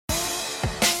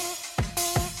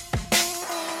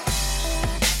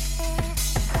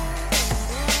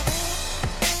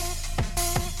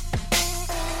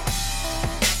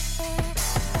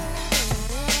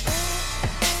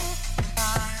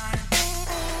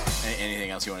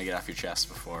anything else you want to get off your chest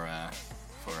before I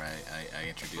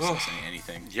introduce this?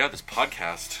 Anything? Yeah, this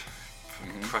podcast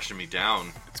crushing me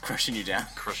down. It's crushing you down.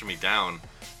 Crushing me down.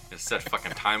 I set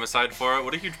fucking time aside for it.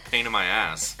 What a huge pain in my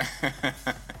ass.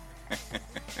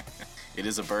 It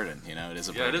is a burden, you know. It is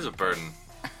a burden. Yeah, it is a burden.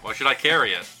 Why should I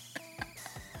carry it?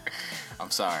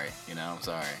 I'm sorry, you know. I'm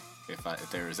sorry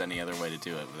if there was any other way to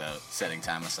do it without setting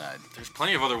time aside. There's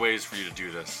plenty of other ways for you to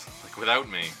do this, like without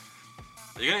me.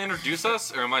 Are you gonna introduce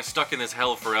us, or am I stuck in this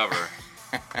hell forever?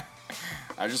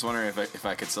 I was just wondering if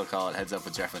I could still call it Heads Up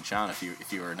with Jeff and Sean if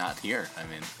you were not here. I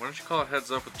mean, why don't you call it Heads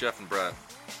Up with Jeff and Brett?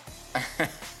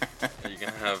 You're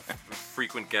gonna have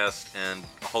frequent guest and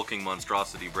hulking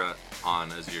monstrosity Brett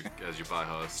on as your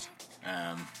by-host.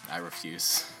 I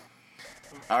refuse.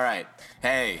 All right,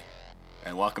 hey,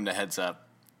 and welcome to Heads Up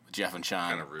with Jeff and Sean.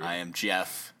 Kinda rude. I am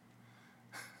Jeff.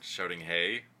 Shouting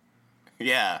hey.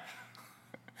 Yeah,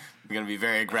 we're gonna be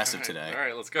very aggressive today. All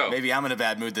right, let's go. Maybe I'm in a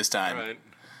bad mood this time. All right.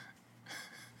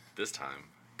 This time.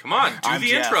 Come on, do I'm the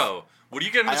Jeff. intro. What are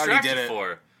you getting I already distracted did it.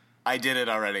 for? I did it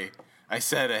already. I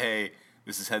said, hey,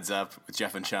 this is Heads Up with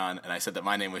Jeff and Sean, and I said that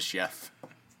my name was Jeff.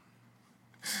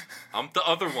 I'm the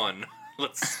other one.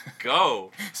 Let's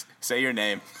go. Say your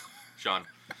name. Sean.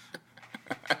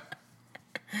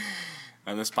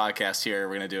 On this podcast here,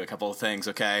 we're going to do a couple of things,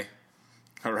 okay?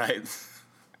 All right.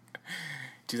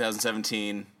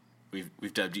 2017,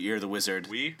 we've dubbed Year of the Wizard.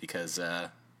 We? Because,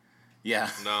 yeah.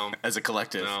 No. As a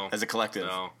collective. No. As a collective.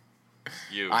 No.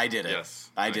 You. I did it. Yes.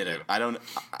 I did it.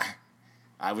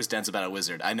 I was dense about a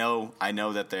wizard. I know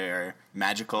that they're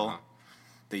magical. Uh-huh.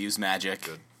 They use magic.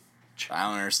 Good. I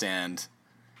don't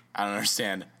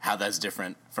understand how that's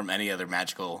different from any other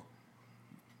magical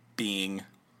being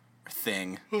or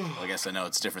thing. Well, I guess I know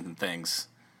it's different than things.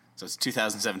 So it's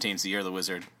 2017. It's the Year of the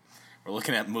Wizard. We're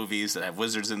looking at movies that have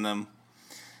wizards in them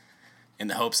in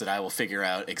the hopes that I will figure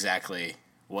out exactly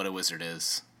what a wizard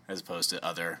is as opposed to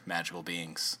other magical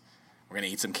beings. We're going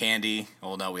to eat some candy.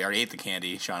 Oh, no, we already ate the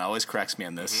candy. Sean always corrects me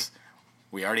on this.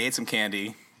 Mm-hmm. We already ate some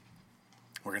candy.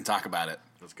 We're going to talk about it.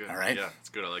 That's good. All right? Yeah, it's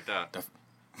good. I like that.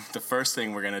 The first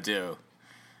thing we're going to do,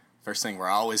 first thing we're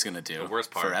always going to do, the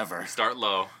worst part, forever, start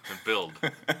low and build,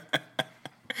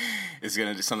 is going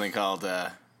to do something called,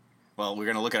 we're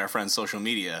going to look at our friend's social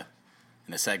media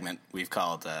in a segment we've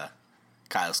called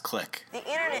Kyle's Click. The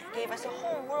internet gave us a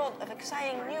whole world of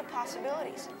exciting new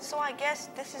possibilities. So I guess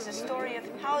this is a story of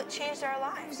how it changed our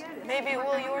lives. Maybe it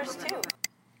will yours too.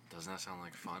 Doesn't that sound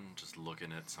like fun, just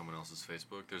looking at someone else's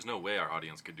Facebook? There's no way our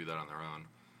audience could do that on their own.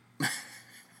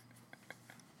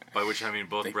 By which I mean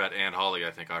both Brett and Holly,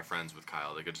 I think, are friends with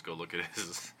Kyle. They could just go look at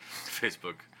his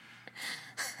Facebook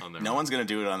on their own. No one's going to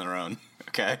do it on their own,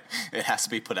 okay? It has to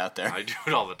be put out there. I do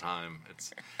it all the time.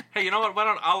 It's, hey, you know what? Why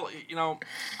don't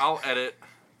I'll edit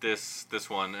this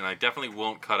one, and I definitely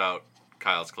won't cut out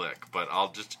Kyle's Click, but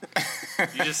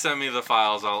you just send me the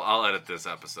files. I'll edit this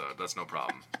episode. That's no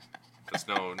problem. There's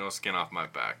no skin off my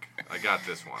back. I got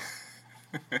this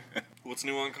one. What's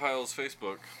new on Kyle's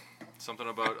Facebook? Something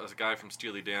about a guy from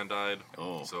Steely Dan died.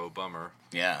 Oh. So bummer.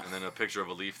 Yeah. And then a picture of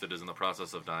a leaf that is in the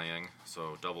process of dying.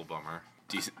 So double bummer.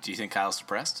 Do you think Kyle's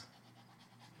depressed?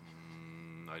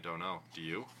 I don't know. Do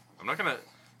you? I'm not gonna.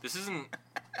 This isn't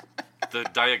the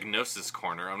diagnosis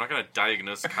corner. I'm not gonna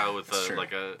diagnose Kyle with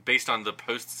based on the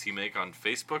posts he make on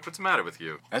Facebook. What's the matter with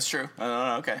you? That's true.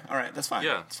 Okay. All right. That's fine.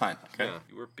 Yeah. It's fine. Okay. Yeah.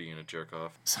 You were being a jerk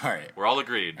off. Sorry. We're all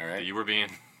agreed All right. that you were being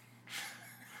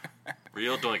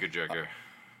real doinker jerker.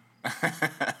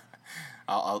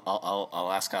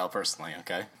 I'll ask Kyle personally,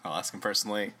 okay? I'll ask him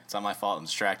personally. It's not my fault. I'm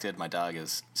distracted. My dog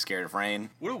is scared of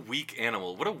rain. What a weak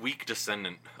animal. What a weak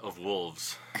descendant of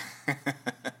wolves.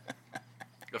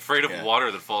 Afraid of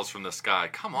water that falls from the sky.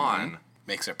 Come on. Mm-hmm.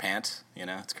 Makes her pant. You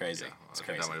know, it's crazy. Yeah, it's I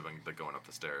crazy. think that might have been going up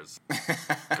the stairs.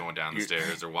 Going down the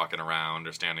stairs, or walking around,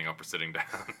 or standing up or sitting down.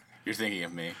 You're thinking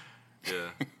of me. Yeah.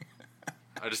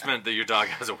 I just meant that your dog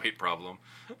has a weight problem.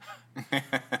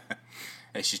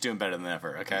 Hey, she's doing better than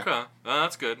ever, okay? Okay.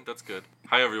 That's good. That's good.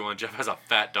 Hi, everyone. Jeff has a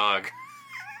fat dog.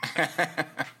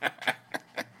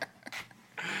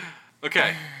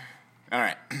 Okay. All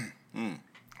right.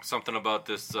 Something about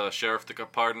this sheriff that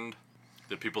got pardoned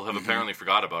that people have apparently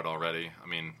forgot about already. I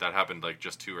mean, that happened like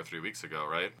just 2 or 3 weeks ago,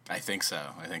 right? I think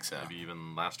so. Maybe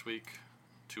even last week?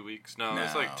 2 weeks? No, it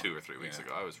was like 2 or 3 weeks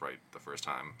ago. I was right the first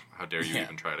time. How dare you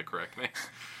even try to correct me?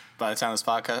 By the time this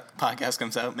podcast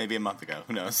comes out, maybe a month ago.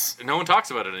 Who knows? No one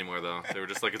talks about it anymore, though. They were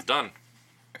just like, it's done.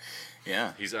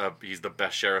 Yeah. He's the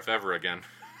best sheriff ever again.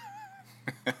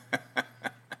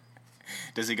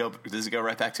 Does he go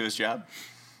right back to his job?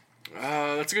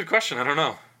 That's a good question. I don't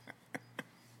know.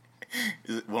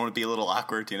 Won't it be a little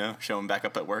awkward, show him back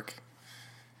up at work?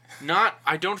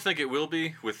 I don't think it will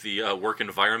be with the work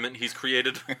environment he's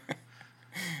created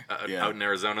out in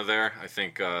Arizona. There, I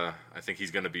think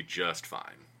he's going to be just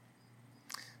fine.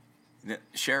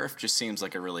 Sheriff just seems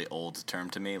like a really old term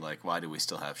to me. Like, why do we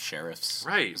still have sheriffs?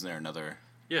 Right. Isn't there another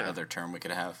Yeah. term we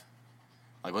could have?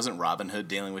 Like, wasn't Robin Hood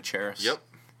dealing with sheriffs? Yep.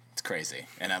 It's crazy.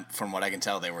 And from what I can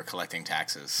tell, they were collecting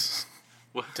taxes.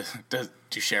 What?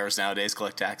 Do sheriffs nowadays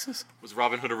collect taxes? Was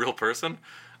Robin Hood a real person?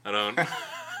 I don't.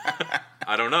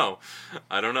 I don't know.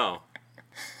 I don't know.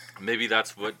 Maybe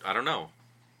that's what I don't know.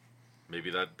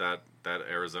 Maybe that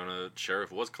Arizona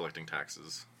sheriff was collecting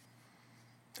taxes.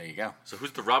 There you go. So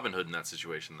who's the Robin Hood in that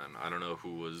situation then? I don't know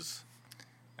who was.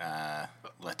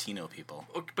 Latino people.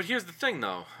 But here's the thing,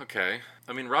 though. Okay,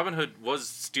 I mean, Robin Hood was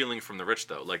stealing from the rich,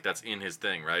 though. Like, that's in his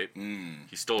thing, right?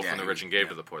 He stole from the rich and gave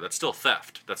to the poor. That's still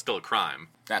theft. That's still a crime.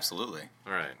 Absolutely.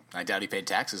 All right. I doubt he paid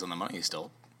taxes on the money he stole.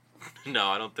 No,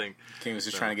 I don't think. King was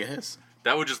just trying to get his.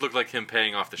 That would just look like him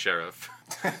paying off the sheriff.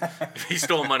 He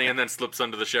stole money and then slips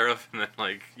under the sheriff, and then,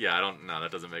 like, yeah, I don't know.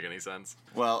 That doesn't make any sense.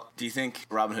 Well, do you think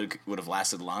Robin Hood would have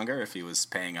lasted longer if he was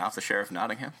paying off the sheriff of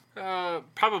Nottingham?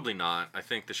 Probably not. I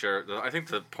think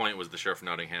the point was the sheriff of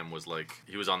Nottingham was like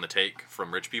he was on the take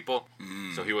from rich people,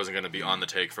 so he wasn't going to be on the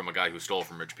take from a guy who stole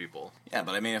from rich people. Yeah,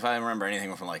 but I mean, if I remember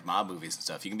anything from like mob movies and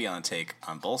stuff, you can be on the take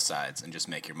on both sides and just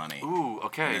make your money. Ooh,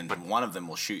 okay, And then one of them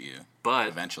will shoot you, but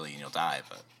eventually, and you'll die.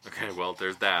 But okay, well,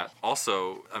 there's that.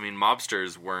 Also, I mean,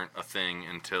 mobsters weren't a thing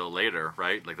until later,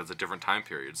 right? Like, that's a different time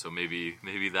period. So maybe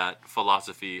that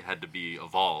philosophy had to be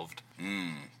evolved.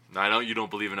 Now, I know you don't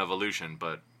believe in evolution,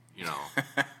 but, you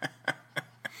know.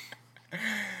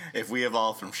 if we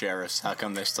evolved from sheriffs, how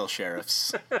come they're still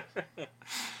sheriffs?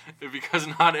 Because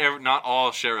not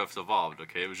all sheriffs evolved,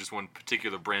 okay? It was just one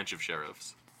particular branch of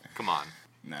sheriffs. Come on.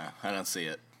 No, I don't see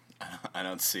it. I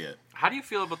don't see it. How do you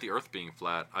feel about the Earth being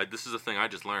flat? This is a thing I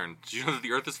just learned. Did you know that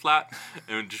the Earth is flat?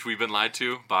 And just we've been lied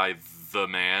to by the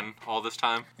man all this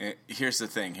time? Here's the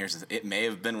thing. It may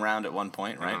have been round at one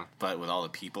point, right? Uh-huh. But with all the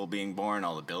people being born,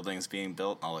 all the buildings being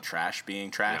built, all the trash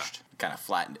being trashed, kind of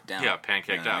flattened it down. Yeah, pancaked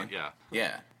You know what I out, mean? yeah.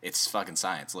 Yeah, it's fucking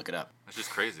science. Look it up. It's just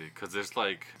crazy, because there's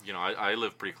like, you know, I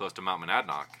live pretty close to Mount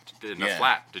Monadnock. And Yeah. it's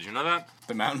flat. Did you know that?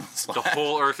 The mountain was flat. The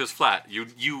whole Earth is flat.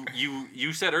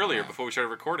 You said earlier before we started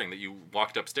recording that you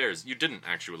walked upstairs. You didn't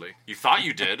actually. You thought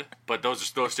you did, but those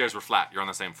stairs were flat. You're on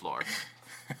the same floor.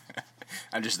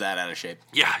 I'm just that out of shape.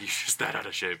 Yeah, you're just that out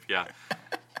of shape. Yeah,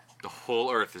 the whole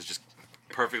Earth is just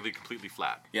perfectly, completely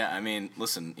flat. Yeah, I mean,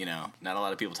 listen, you know, not a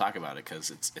lot of people talk about it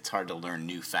because it's hard to learn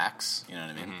new facts. You know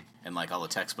what I mean? And like all the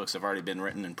textbooks have already been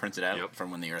written and printed out from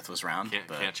when the Earth was round.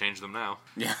 Can't change them now.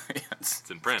 Yeah, It's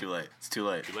in print. Too late. It's too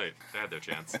late. Too late. They had their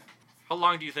chance. How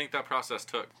long do you think that process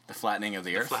took? The flattening of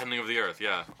the Earth. Flattening of the Earth.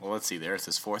 Yeah. Well, let's see. The Earth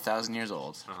is 4,000 years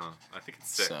old. I think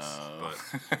it's 6. So-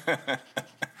 But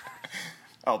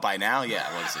Oh, by now,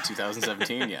 yeah. What is it?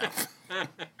 2017? Yeah.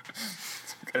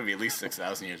 It's gotta be at least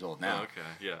 6,000 years old now. oh, okay.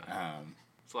 Yeah.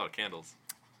 It's a lot of candles.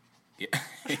 Yeah.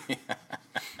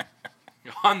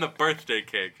 On the birthday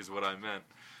cake is what I meant.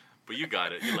 But you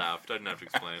got it. You laughed. I didn't have to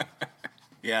explain.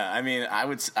 Yeah, I mean, I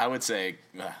would say,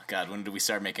 God, when did we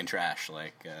start making trash?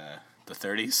 Like the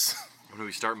 30s? When do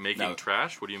we start making No.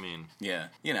 trash? What do you mean? Yeah,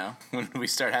 you know, when did we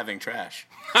start having trash?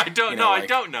 I don't You know. know, I like-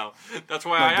 don't know. That's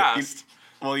why No, I but you- asked.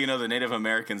 Well, you know, the Native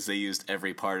Americans, they used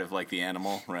every part of like the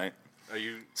animal, right? Are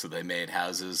you? So they made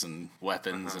houses and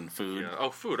weapons and food. Yeah. Oh,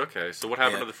 food. Okay. So what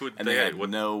happened to the food and they they ate? had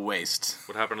no waste.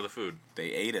 What happened to the food?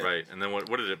 They ate it. Right. And then what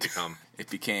did it become? It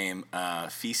became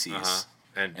feces. Uh-huh.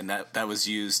 And that was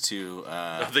used to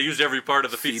They used every part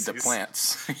of the feed feces. the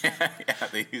plants. yeah,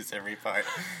 they used every part.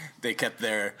 They kept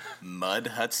their mud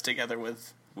huts together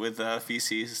with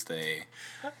feces. They,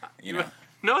 you know,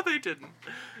 No, they didn't.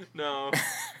 No.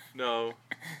 No.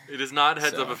 It is not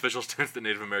heads So- up official stance that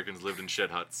Native Americans lived in shed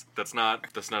huts. That's not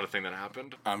a thing that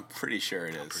happened. I'm pretty sure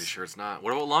it is. Pretty sure it's not.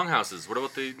 What about longhouses? What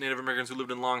about the Native Americans who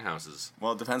lived in longhouses?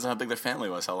 Well, it depends on how big their family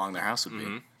was, how long their house would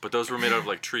be. But those were made out of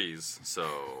like trees, so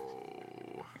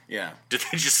Yeah. did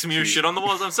they just smear shit on the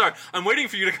walls? I'm sorry. I'm waiting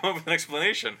for you to come up with an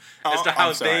explanation as Oh, to how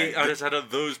I'm sorry. as to how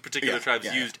those particular Yeah, tribes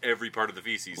yeah. used every part of the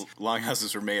feces.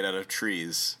 Longhouses were made out of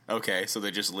trees. Okay, so they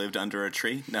just lived under a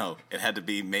tree? No, it had to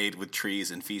be made with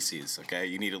trees and feces, okay?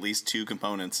 You need at least two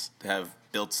components to have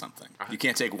built something. You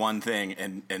can't take one thing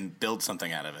and build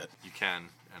something out of it. You can,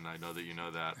 and I know that you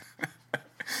know that.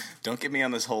 Don't get me on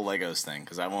this whole Legos thing,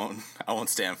 because I won't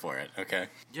stand for it, okay?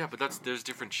 Yeah, but there's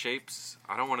different shapes.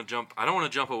 I don't want to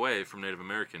jump away from Native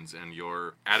Americans and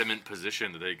your adamant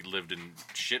position that they lived in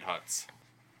shit huts.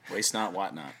 Waste not,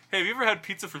 want not. Hey, have you ever had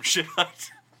pizza from Shit Hut?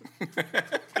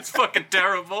 It's fucking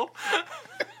terrible.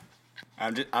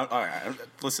 All right.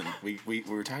 Listen, we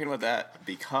were talking about that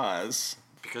because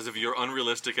Because of your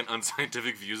unrealistic and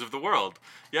unscientific views of the world.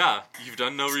 Yeah, you've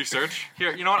done no research.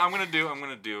 Here, you know what I'm gonna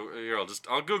do? Here,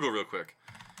 I'll Google real quick.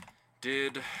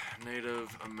 Did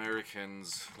Native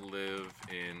Americans live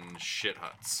in shit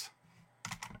huts?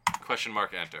 Question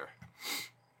mark, enter.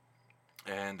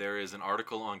 And there is an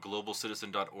article on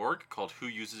globalcitizen.org called Who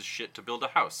Uses Shit to Build a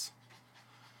House?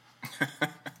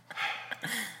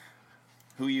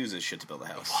 who uses shit to build a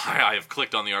house? I have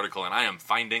clicked on the article and I am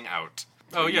finding out.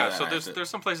 Oh yeah, so there's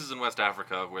some places in West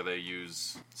Africa where they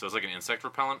use, so it's like an insect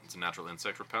repellent. It's a natural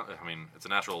insect repellent. I mean, it's a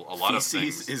natural, a lot of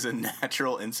things. Feces is a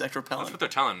natural insect repellent? That's what they're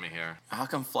telling me here. How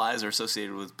come flies are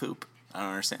associated with poop? I don't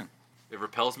understand. It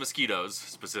repels mosquitoes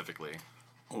specifically.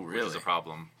 Oh, really? Which is a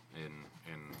problem in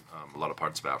a lot of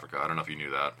parts of Africa. I don't know if you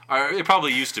knew that. It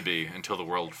probably used to be until the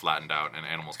world flattened out and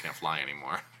animals can't fly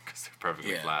anymore because they're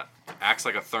perfectly flat. It acts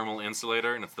like a thermal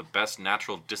insulator and it's the best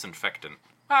natural disinfectant.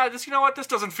 You know what? This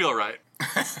doesn't feel right.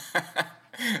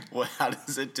 Well, how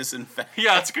does it disinfect?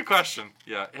 Yeah, that's a good question.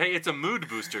 Yeah. Hey, it's a mood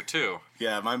booster, too.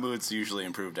 Yeah, my mood's usually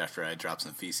improved after I drop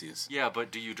some feces. Yeah,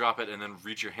 but do you drop it and then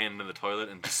reach your hand into the toilet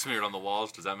and just smear it on the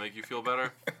walls? Does that make you feel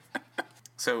better?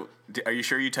 So, are you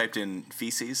sure you typed in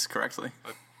feces correctly?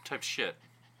 I typed shit,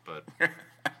 but...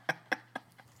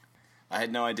 I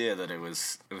had no idea that it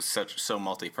was so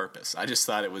multi-purpose. I just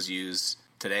thought it was used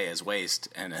today as waste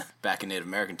and back in Native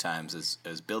American times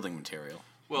as building material.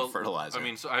 Well, fertilizer. I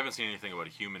mean, so I haven't seen anything about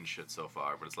human shit so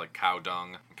far, but it's like cow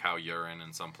dung, cow urine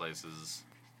in some places.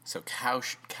 So cow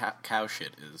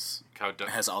shit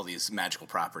has all these magical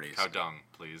properties. Cow dung,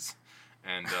 please.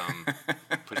 And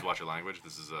please watch your language.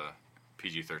 This is a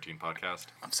PG-13 podcast.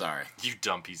 I'm sorry. You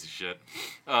dumb piece of shit.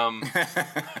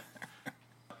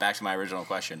 Back to my original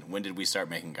question. When did we start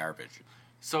making garbage?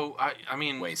 So I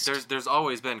mean, waste. There's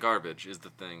always been garbage, is the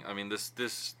thing. I mean,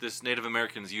 this Native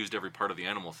Americans used every part of the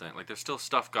animal thing. Like, there's still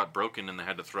stuff got broken and they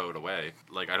had to throw it away.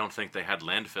 Like, I don't think they had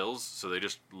landfills, so they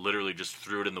just literally just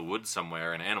threw it in the woods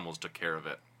somewhere and animals took care of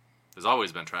it. There's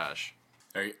always been trash.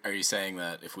 Are you saying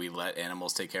that if we let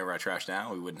animals take care of our trash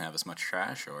now, we wouldn't have as much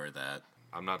trash, or that?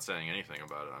 I'm not saying anything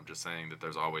about it. I'm just saying that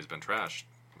there's always been trash.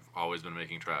 We've always been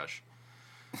making trash.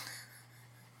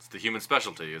 It's the human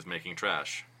specialty, is making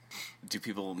trash. Do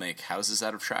people make houses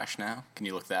out of trash now? Can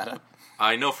you look that up?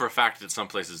 I know for a fact that some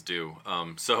places do.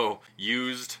 So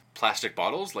used plastic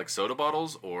bottles, like soda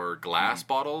bottles or glass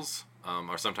bottles,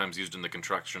 are sometimes used in the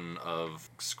construction of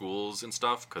schools and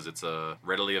stuff because it's a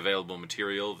readily available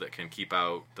material that can keep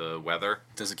out the weather.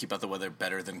 Does it keep out the weather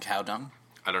better than cow dung?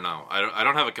 I don't know. I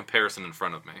don't have a comparison in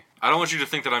front of me. I don't want you to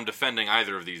think that I'm defending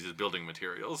either of these as building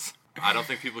materials. I don't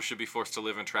think people should be forced to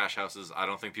live in trash houses. I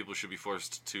don't think people should be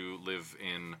forced to live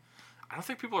in... I don't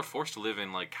think people are forced to live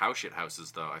in, like, cow shit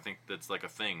houses, though. I think that's, like, a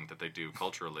thing that they do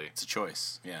culturally. It's a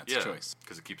choice. Yeah, it's a choice.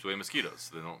 Because it keeps away mosquitoes.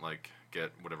 So they don't, like,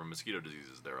 get whatever mosquito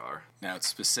diseases there are. Now, it's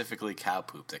specifically cow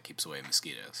poop that keeps away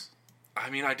mosquitoes. I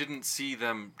mean, I didn't see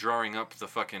them drawing up the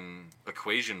fucking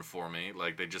equation for me.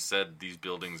 Like, they just said these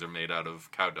buildings are made out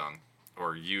of cow dung.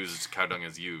 Or cow dung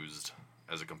is used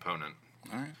as a component.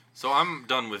 All right. So I'm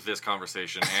done with this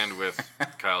conversation and with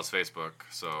Kyle's Facebook,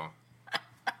 so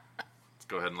let's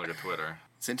go ahead and look at Twitter.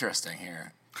 It's interesting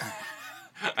here.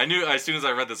 I knew, as soon as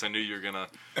I read this, I knew you were going to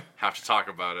have to talk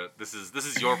about it. This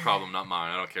is your problem, not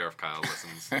mine. I don't care if Kyle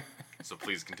listens. So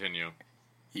please continue.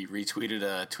 He retweeted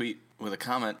a tweet with a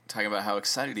comment talking about how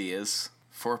excited he is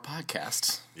for a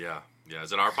podcast. Yeah.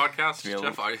 Is it our podcast,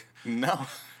 Jeff? No,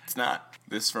 it's not.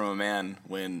 This from a man,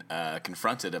 when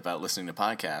confronted about listening to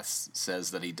podcasts,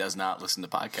 says that he does not listen to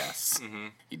podcasts. Mm-hmm.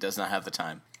 He does not have the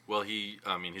time. Well, he's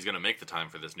going to make the time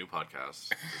for this new podcast.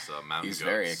 This Mountain He's Goats.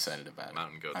 very excited about it.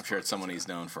 Mountain Goats. I'm sure it's someone he's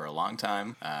known for a long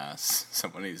time,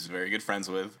 someone he's very good friends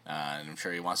with, and I'm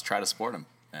sure he wants to try to support him.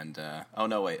 And, oh,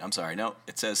 no, wait, I'm sorry. No,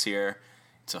 it says here,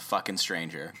 it's a fucking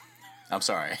stranger. I'm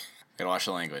sorry. Gotta watch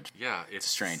the language. Yeah, it's a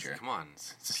stranger. Come on,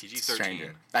 it's PG-13.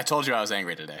 Stranger. I told you I was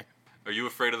angry today. Are you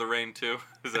afraid of the rain, too?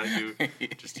 Is that you?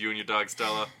 Just you and your dog,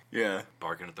 Stella? Yeah.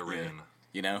 Barking at the rain. Yeah.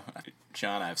 You know,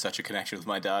 Sean, I have such a connection with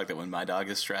my dog that when my dog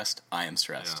is stressed, I am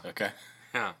stressed, okay?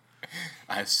 Yeah.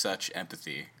 I have such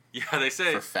empathy Yeah, they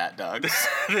say... for fat dogs.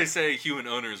 They say human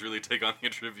owners really take on the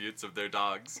attributes of their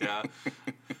dogs, yeah. It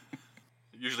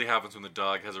usually happens when the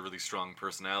dog has a really strong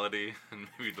personality, and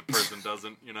maybe the person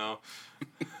doesn't, you know?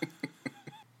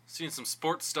 Seen some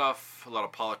sports stuff, a lot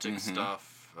of politics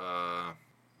stuff.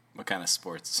 What kind of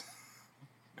sports?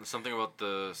 Something about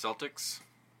the Celtics.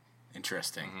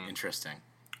 Interesting.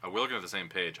 We're looking at the same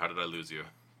page. How did I lose you?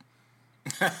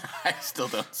 I still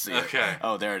don't see it. Okay.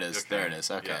 Oh, there it is. Okay. There it is.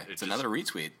 Okay. Yeah, it's another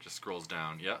retweet. Just scrolls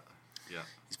down. Yeah.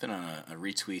 He's been on a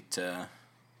retweet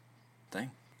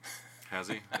thing. Has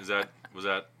he? Was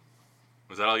that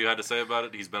all you had to say about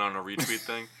it? He's been on a retweet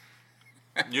thing.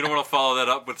 You don't want to follow that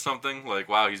up with something like,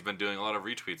 wow, he's been doing a lot of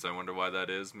retweets. I wonder why that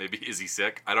is. Maybe is he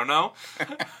sick? I don't know.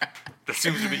 That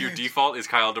seems to be your default. Is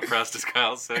Kyle depressed? Is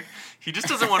Kyle sick? He just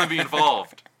doesn't want to be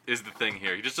involved, is the thing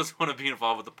here. He just doesn't want to be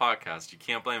involved with the podcast. You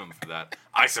can't blame him for that.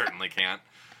 I certainly can't.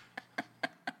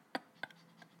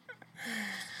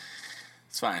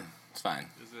 It's fine. It's fine.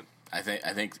 Is it?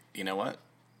 I think you know what?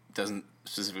 It doesn't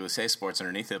specifically say sports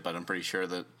underneath it, but I'm pretty sure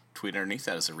the tweet underneath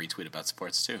that is a retweet about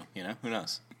sports too. You know, who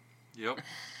knows? Yep,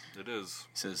 it is.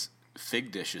 He says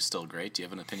Fig Dish is still great. Do you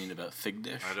have an opinion about Fig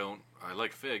Dish? I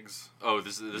like figs. Oh,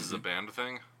 this is a band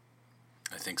thing?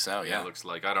 I think so. Yeah. It looks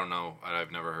like. I don't know.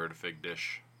 I've never heard of Fig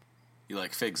Dish. You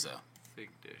like figs though.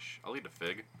 Fig Dish. I'll eat a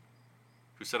fig.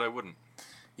 Who said I wouldn't?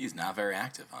 He's not very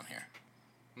active on here.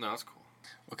 No, that's cool.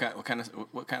 What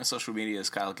kind of social media is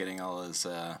Kyle getting all his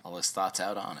thoughts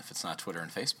out on? If it's not Twitter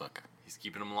and Facebook. He's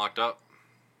keeping them locked up.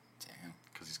 Damn.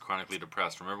 Because he's chronically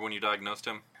depressed. Remember when you diagnosed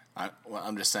him?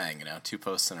 I'm just saying, 2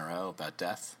 posts in a row about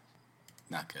death,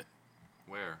 not good.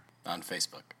 Where? On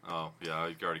Facebook. Oh, yeah,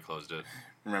 you already closed it.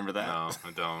 Remember that? No,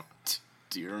 I don't.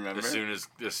 Do you remember? As soon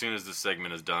as this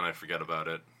segment is done, I forget about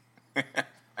it.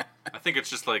 I think it's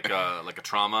just like a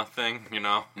trauma thing,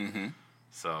 Mm-hmm.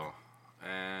 So,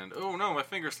 and oh no, my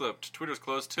finger slipped. Twitter's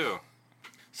closed too.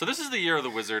 So this is the year of the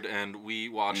wizard, and we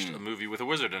watched a movie with a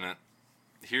wizard in it.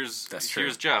 Here's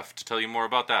Jeff to tell you more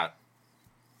about that.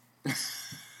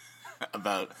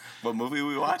 About what movie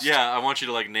we watched? Yeah, I want you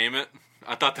to name it.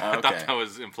 I thought that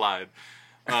was implied.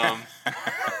 And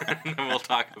then we'll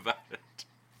talk about it.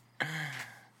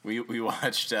 We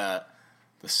watched The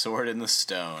Sword in the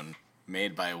Stone,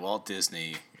 made by Walt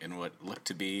Disney in what looked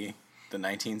to be the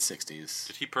 1960s.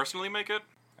 Did he personally make it?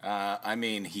 I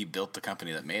mean, he built the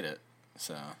company that made it.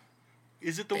 So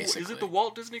is it the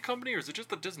Walt Disney Company or is it just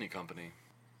the Disney Company?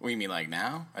 What do you mean,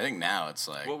 now? I think now it's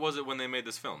like. What was it when they made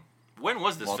this film? When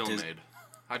was this film made?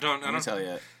 Let me tell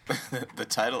you, the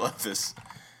title of this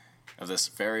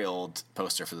very old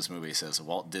poster for this movie says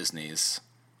Walt Disney's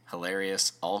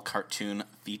hilarious all-cartoon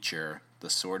feature, The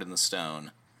Sword in the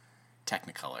Stone,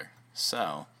 Technicolor.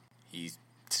 So he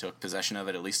took possession of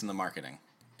it, at least in the marketing,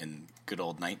 in good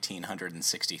old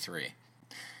 1963.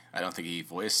 I don't think he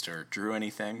voiced or drew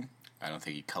anything. I don't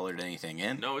think he colored anything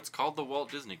in. No, it's called the Walt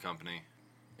Disney Company.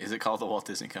 Is it called the Walt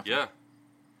Disney Company? Yeah.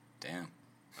 Damn.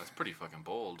 That's pretty fucking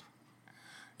bold.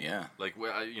 Yeah.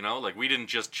 We didn't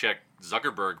just check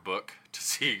Zuckerberg book to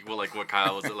see what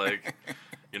Kyle was like.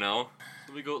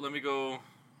 Let me go.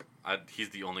 He's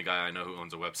the only guy I know who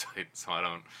owns a website, so I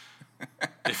don't.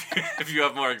 If you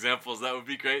have more examples, that would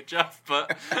be great, Jeff.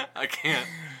 But I can't.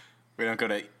 We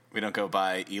don't go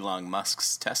by Elon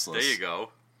Musk's Teslas. There you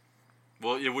go.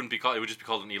 Well, it wouldn't be called. It would just be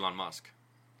called an Elon Musk.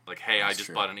 Hey, that's I just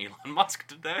true. Bought an Elon Musk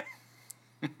today.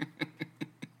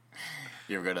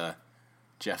 You ever go to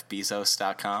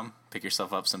JeffBezos.com, pick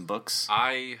yourself up some books?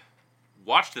 I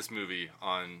watched this movie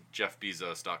on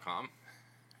JeffBezos.com.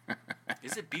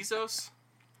 Is it Bezos?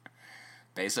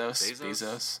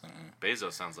 Bezos?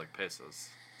 Bezos sounds like pesos.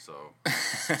 So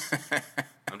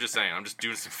I'm just saying. I'm just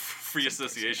doing some free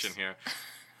association here.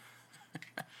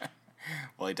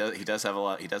 Well, he does have a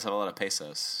lot. He does have a lot of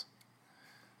pesos.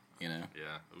 Yeah.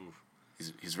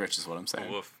 Oof. He's rich, is what I'm saying.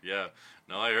 Woof. Yeah.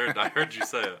 No, I heard you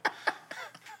say it.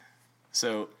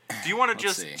 So, do you want to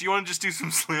just do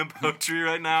some slam poetry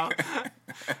right now?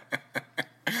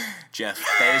 Jeff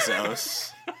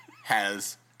Bezos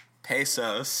has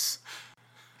pesos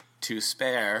to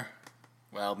spare.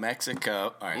 Well,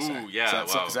 Mexico. All right. Ooh, sorry. yeah.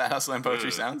 Is that how slam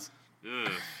poetry sounds? Yeah.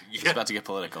 It's about to get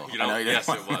political. I know yes,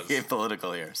 it was. Get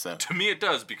political here. So to me, it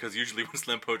does, because usually when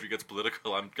slam poetry gets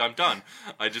political, I'm done.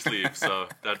 I just leave. So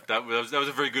that was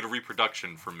a very good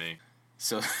reproduction for me.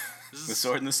 So, The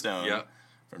Sword in the Stone, yeah.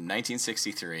 From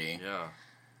 1963. Yeah.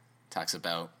 Talks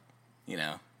about,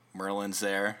 Merlin's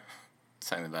there. It's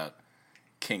talking about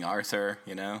King Arthur.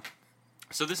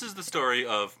 So this is the story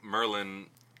of Merlin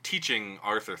teaching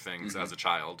Arthur things as a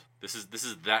child. This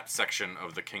is that section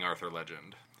of the King Arthur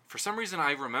legend. For some reason,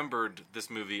 I remembered this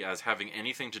movie as having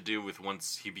anything to do with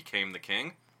once he became the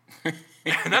king.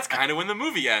 And that's kind of when the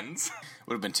movie ends.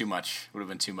 Would have been too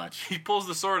much. He pulls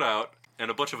the sword out, and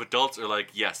a bunch of adults are like,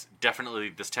 yes, definitely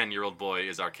this 10-year-old boy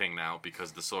is our king now,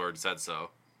 because the sword said so.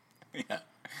 Yeah.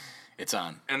 It's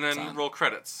on. And then roll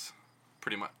credits.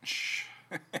 Pretty much.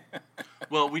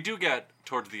 Well, we do get,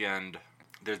 towards the end,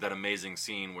 there's that amazing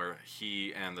scene where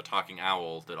he and the talking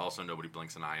owl, that also nobody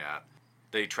blinks an eye at,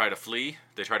 they try to flee,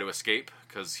 they try to escape,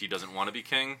 because he doesn't want to be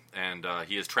king, and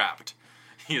he is trapped.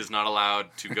 He is not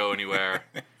allowed to go anywhere.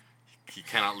 He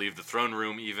cannot leave the throne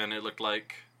room, even, it looked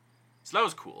like. So that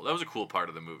was cool. That was a cool part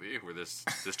of the movie where this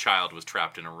child was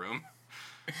trapped in a room.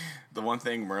 The one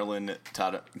thing Merlin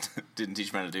didn't teach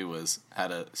him how to do was how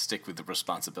to stick with the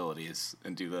responsibilities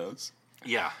and do those.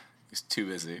 Yeah. He's too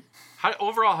busy.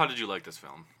 Overall, how did you like this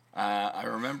film? I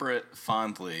remember it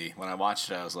fondly. When I watched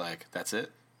it, I was like, "That's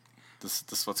it. This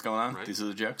is what's going on. Right. These are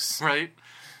the jokes. Right?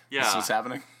 Yeah. This is what's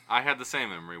happening." I had the same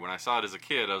memory when I saw it as a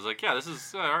kid. I was like, "Yeah, this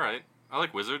is all right. I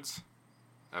like wizards."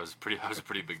 I was a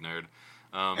pretty big nerd.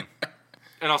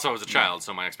 And also, I was a child,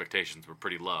 so my expectations were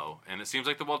pretty low. And it seems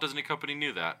like the Walt Disney Company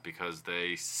knew that because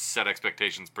they set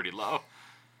expectations pretty low.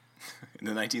 In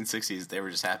the 1960s, they were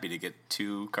just happy to get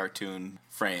 2 cartoon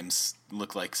frames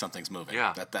look like something's moving.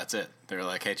 Yeah. That's it. They were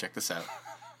like, "Hey, check this out.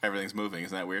 Everything's moving.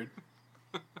 Isn't that weird?"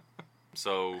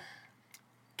 So,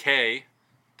 Kay,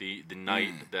 the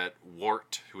knight that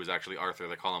Wart, who was actually Arthur,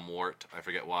 they call him Wart. I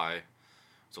forget why. I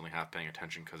was only half paying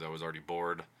attention because I was already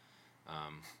bored.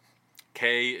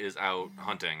 Kay is out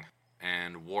hunting,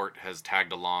 and Wart has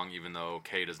tagged along, even though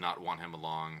Kay does not want him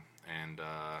along, and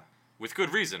with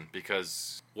good reason,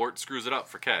 because Wart screws it up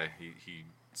for Kay. He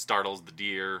startles the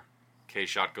deer, Kay's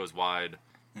shot goes wide.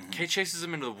 Kay chases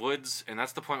him into the woods, and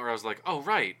that's the point where I was like, oh,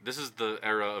 right, this is the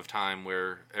era of time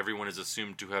where everyone is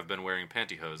assumed to have been wearing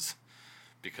pantyhose,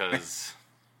 because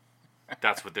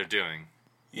that's what they're doing.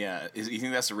 Yeah, you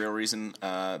think that's the real reason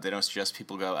they don't suggest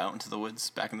people go out into the woods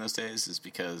back in those days? Is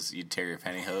because you'd tear your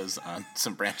pantyhose on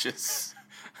some branches?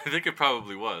 I think it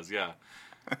probably was, yeah.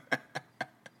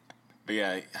 But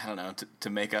yeah, I don't know. To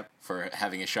make up for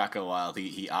having a shot go wild,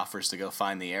 he offers to go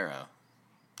find the arrow.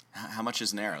 How much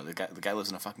is an arrow? The guy lives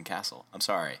in a fucking castle. I'm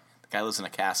sorry, the guy lives in a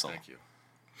castle. Thank you.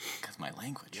 Because my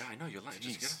language. Yeah, I know you're like,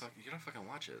 you gotta fucking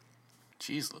watch it.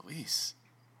 Jeez, Louise.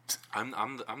 I'm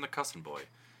the cussing boy.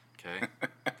 Okay,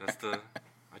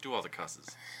 I do all the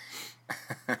cusses.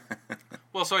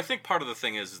 Well, so I think part of the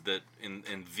thing is that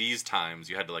in these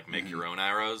times you had to like make your own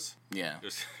arrows. Yeah. It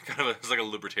was like a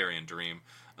libertarian dream.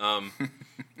 I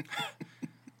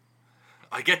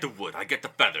get the wood, I get the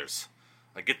feathers,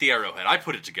 I get the arrowhead, I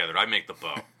put it together, I make the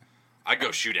bow, I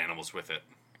go shoot animals with it.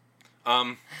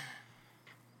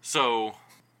 So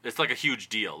it's like a huge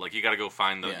deal. Like you got to go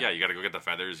find you got to go get the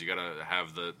feathers, you got to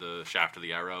have the shaft of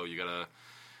the arrow, you got to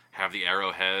have the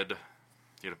arrowhead,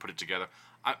 you got to put it together.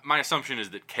 My assumption is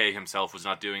that Kay himself was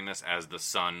not doing this as the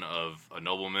son of a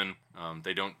nobleman.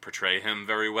 They don't portray him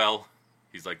very well.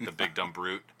 He's like the big dumb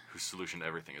brute whose solution to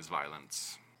everything is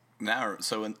violence. Now,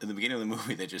 so in the beginning of the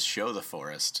movie, they just show the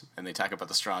forest, and they talk about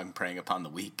the strong preying upon the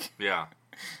weak. Yeah.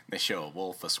 They show a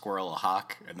wolf, a squirrel, a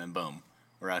hawk, and then boom,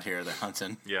 we're out here, they're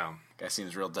hunting. Yeah. Guy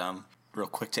seems real dumb, real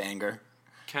quick to anger.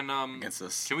 Can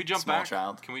this we jump small back?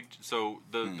 child. Can we? So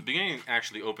the beginning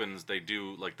actually opens. They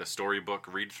do like the storybook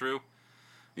read through,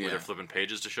 where they're flipping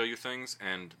pages to show you things.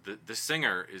 And the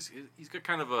singer he's got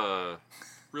kind of a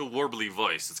real warbly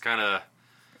voice. It's kind of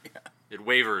it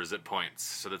wavers at points.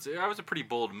 So that was a pretty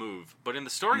bold move. But in the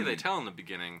story they tell in the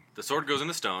beginning, the sword goes in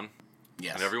the stone.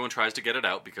 Yes. And everyone tries to get it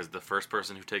out because the first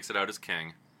person who takes it out is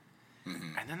king.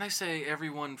 And then they say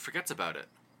everyone forgets about it.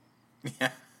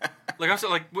 Yeah.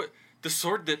 What? The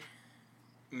sword that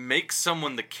makes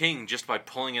someone the king just by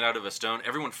pulling it out of a stone,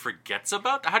 everyone forgets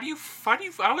about?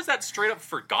 How is that straight up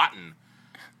forgotten?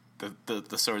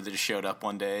 The sword that just showed up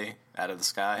one day out of the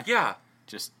sky? Yeah.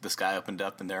 Just the sky opened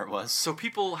up and there it was. So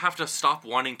people have to stop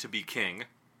wanting to be king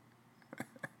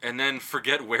and then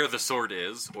forget where the sword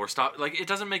is or stop. Like, it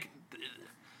doesn't make...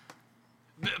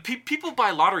 People buy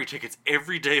lottery tickets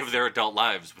every day of their adult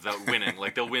lives without winning.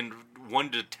 Like, they'll win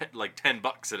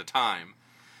 $10 at a time.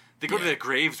 They go to their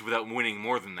graves without winning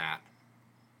more than that.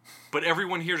 But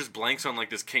everyone here just blanks on, like,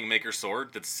 this Kingmaker sword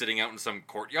that's sitting out in some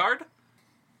courtyard?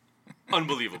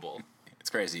 Unbelievable.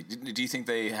 It's crazy. Do you think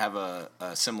they have a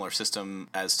similar system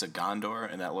as to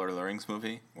Gondor in that Lord of the Rings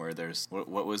movie? Where there's...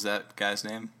 What was that guy's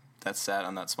name that sat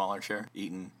on that smaller chair?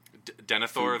 Eating...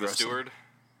 Denethor, the steward?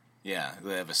 Yeah.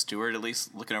 They have a steward, at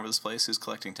least, looking over this place who's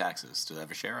collecting taxes. Do they have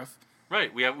a sheriff?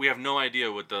 Right. We have no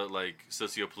idea what the, like,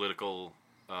 socio-political...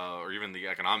 or even the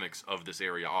economics of this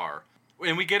area are.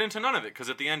 And we get into none of it, because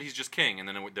at the end he's just king, and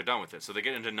then they're done with it. So they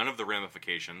get into none of the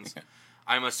ramifications.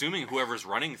 I'm assuming whoever's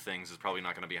running things is probably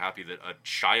not going to be happy that a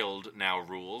child now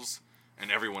rules,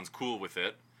 and everyone's cool with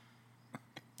it.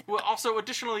 Well, also,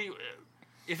 additionally,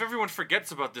 if everyone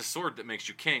forgets about this sword that makes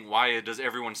you king, why does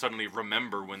everyone suddenly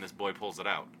remember when this boy pulls it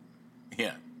out?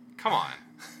 Yeah. Come on.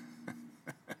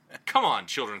 Come on,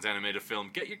 children's animated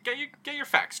film. Get your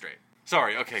facts straight.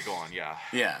 Sorry, okay, go on, yeah.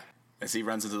 Yeah. As he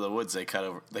runs into the woods, they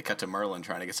cut to Merlin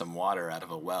trying to get some water out of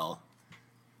a well.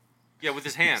 Yeah, with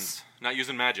his hands, not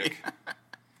using magic.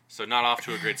 So not off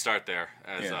to a great start there,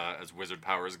 as wizard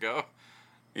powers go.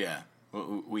 Yeah.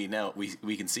 We know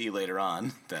we can see later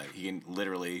on that he can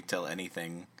literally tell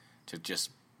anything to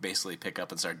just basically pick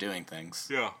up and start doing things.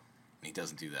 Yeah. And he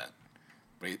doesn't do that.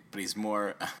 But he's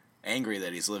more angry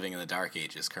that he's living in the Dark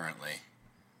Ages currently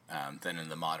than in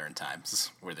the modern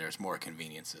times where there's more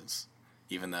conveniences.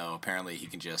 Even though apparently he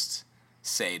can just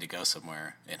say to go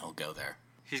somewhere and he'll go there.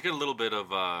 He's got a little bit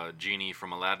of Genie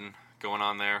from Aladdin going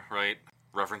on there, right?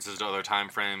 References to other time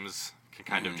frames, can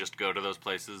kind of just go to those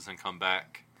places and come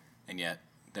back. And yet,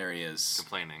 there he is,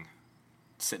 complaining.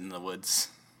 Sitting in the woods.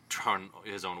 Drawing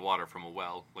his own water from a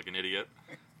well, like an idiot.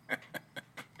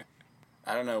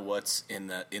 I don't know what's in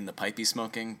the pipe he's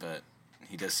smoking, but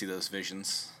he does see those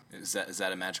visions. Is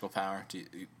that a magical power?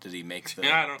 Did he make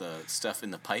the stuff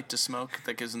in the pipe to smoke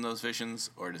that gives him those visions,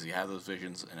 or does he have those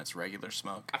visions and it's regular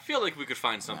smoke? I feel like we could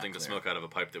find something to smoke out of a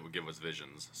pipe that would give us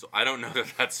visions. So I don't know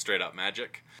that that's straight up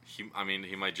magic. He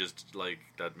might just like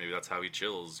that. Maybe that's how he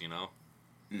chills, you know.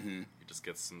 Mm-hmm. He just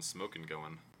gets some smoking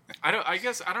going. I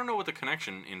guess I don't know what the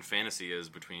connection in fantasy is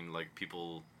between like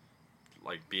people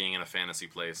like being in a fantasy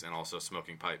place and also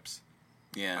smoking pipes.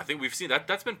 Yeah, I think we've seen that.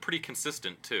 That's been pretty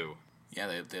consistent too.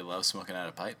 Yeah, they love smoking out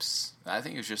of pipes. I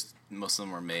think it was just most of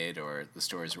them were made, or the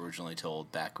stories were originally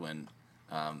told back when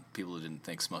people who didn't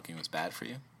think smoking was bad for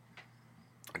you.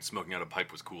 And smoking out of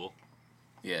pipe was cool.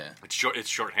 Yeah. It's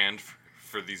shorthand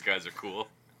for these guys are cool.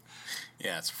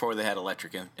 Yeah, it's before they had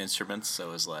electric instruments, so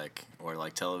it was like, or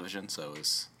like television, so it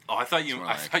was. Oh, I thought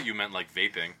you meant like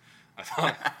vaping. I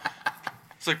thought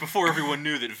it's like before everyone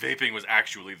knew that vaping was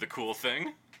actually the cool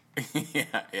thing.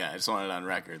 yeah. I just wanted it on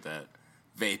record that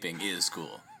vaping is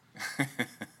cool.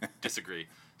 Disagree.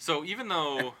 So even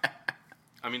though,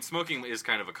 smoking is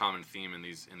kind of a common theme in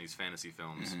these fantasy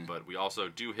films, but we also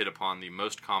do hit upon the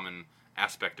most common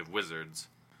aspect of wizards,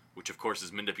 which of course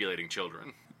is manipulating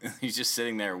children. He's just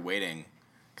sitting there waiting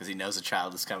because he knows a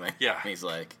child is coming. Yeah. And he's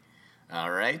like,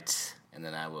 all right, and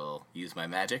then I will use my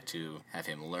magic to have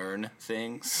him learn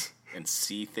things and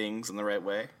see things in the right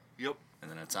way. Yep. And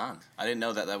then it's on. I didn't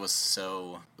know that was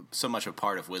so much a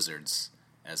part of wizards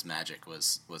as magic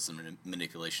was the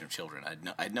manipulation of children.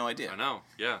 I had no idea. I know.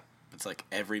 Yeah. It's like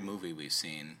every movie we've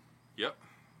seen. Yep.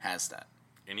 Has that.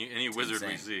 Any wizard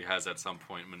we see has at some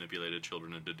point manipulated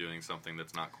children into doing something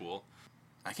that's not cool.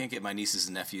 I can't get my nieces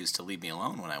and nephews to leave me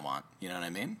alone when I want. You know what I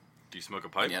mean? Do you smoke a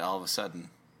pipe? And yet all of a sudden,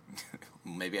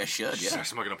 maybe I should. You Yeah. start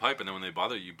smoking a pipe, and then when they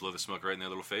bother you, blow the smoke right in their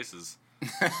little faces.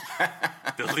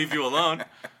 They'll leave you alone.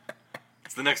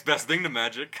 It's the next best thing to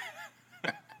magic.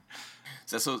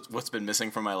 So that's what's been missing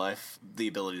from my life? The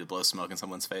ability to blow smoke in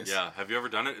someone's face? Yeah. Have you ever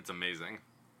done it? It's amazing.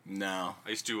 No. I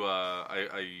used to.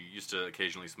 I used to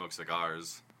occasionally smoke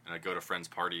cigars, and I'd go to friends'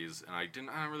 parties, and I don't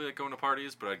really like going to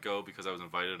parties, but I'd go because I was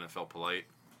invited and it felt polite.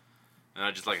 And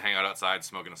I'd just like hang out outside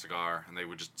smoking a cigar, and they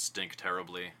would just stink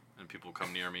terribly, and people would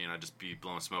come near me, and I'd just be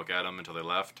blowing smoke at them until they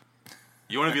left.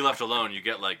 You want to be left alone, you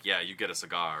get you get a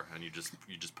cigar, and you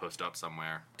just post up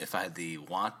somewhere. If I had the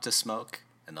want to smoke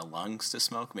and the lungs to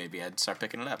smoke, maybe I'd start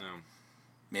picking it up. Yeah.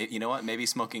 Maybe, you know what? Maybe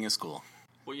smoking is cool.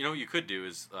 Well, you know what you could do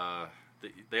is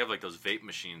they have like those vape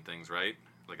machine things, right?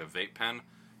 Like a vape pen.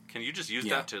 Can you just use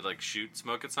that to like shoot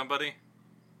smoke at somebody?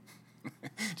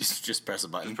 just press a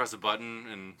button. Just press a button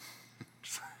and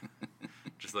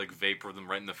just like vape them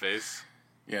right in the face.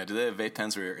 Yeah, do they have vape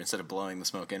pens where instead of blowing the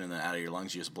smoke in and then out of your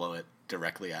lungs, you just blow it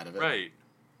directly out of it? Right.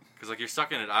 Because like you're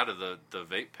sucking it out of the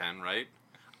vape pen, right?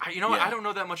 You know what? I don't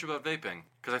know that much about vaping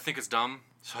because I think it's dumb.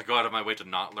 So I go out of my way to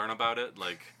not learn about it.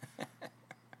 Like,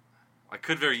 I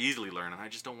could very easily learn, and I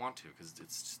just don't want to because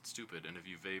it's stupid. And if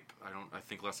you vape, I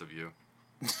think less of you.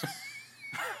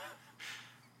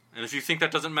 And if you think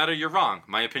that doesn't matter, you're wrong.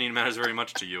 My opinion matters very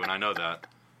much to you, and I know that.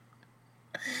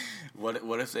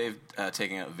 What if they've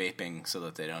taken out vaping so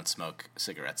that they don't smoke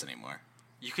cigarettes anymore?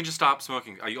 You can just stop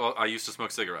smoking. I used to smoke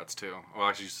cigarettes too. Well, I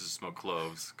actually used to smoke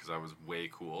cloves because I was way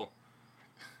cool.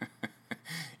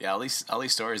 Yeah, all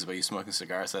these stories about you smoking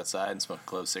cigars outside and smoking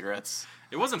clove cigarettes.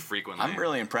 It wasn't frequently. I'm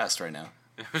really impressed right now.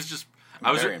 It was just.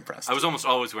 I'm very impressed. I was almost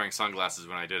always wearing sunglasses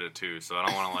when I did it too, so I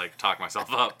don't want to like talk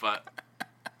myself up, but.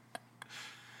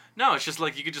 No, it's just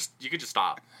like you could just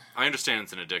stop. I understand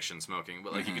it's an addiction, smoking,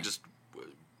 but like you could just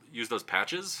use those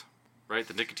patches, right?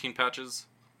 The nicotine patches.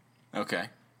 Okay.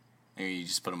 Maybe you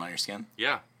just put them on your skin.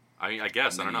 Yeah, I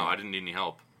guess I don't know. I didn't need any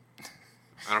help.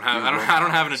 I don't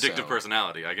have an addictive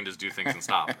personality. I can just do things and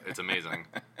stop. It's amazing.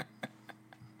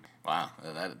 Wow,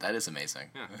 that is amazing.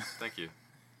 Yeah, thank you.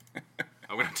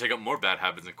 I'm gonna take up more bad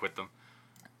habits and quit them.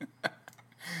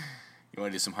 You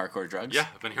want to do some hardcore drugs? Yeah,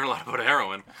 I've been hearing a lot about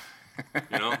heroin.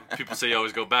 You know, people say you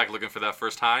always go back looking for that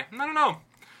first high. I don't know.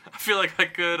 I feel like I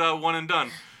could one and done.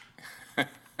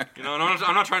 You know, and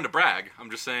I'm not trying to brag. I'm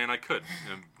just saying I could.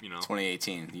 You know.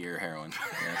 2018, year of heroin.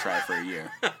 We're gonna try it for a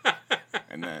year,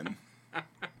 and then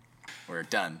we're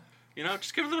done. You know,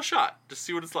 just give it a little shot. Just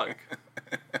see what it's like.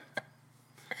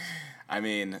 I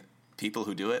mean, people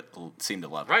who do it seem to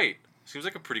love it. Right. Seems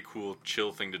like a pretty cool,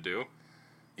 chill thing to do.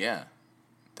 Yeah.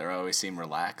 They always seem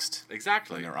relaxed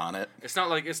Exactly. when they're on it. It's not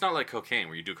like cocaine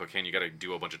where you do cocaine, you got to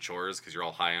do a bunch of chores because you're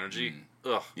all high energy.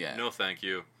 Ugh. Yeah. No, thank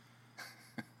you.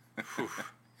 Whew.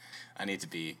 I need to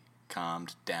be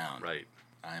calmed down. Right.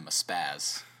 I am a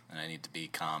spaz, and I need to be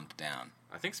calmed down.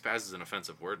 I think spaz is an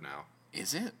offensive word now.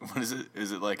 Is it? What is it?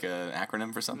 Is it like an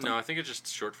acronym for something? No, I think it's just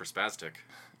short for spastic.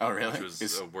 Oh, really? Which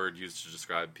was a word used to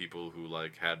describe people who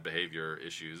like had behavior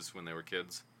issues when they were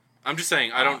kids. I'm just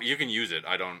saying, I don't. You can use it.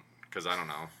 I don't, because I don't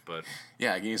know. But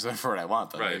Yeah, I can use it for what I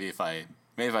want, though. Right. Maybe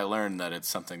if I learn that it's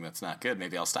something that's not good,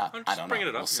 maybe I'll stop. I'm I just don't bringing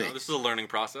know. it up. We'll see. This is a learning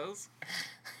process.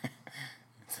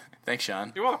 Thanks,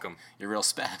 Sean. You're welcome. You're real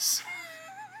spaz.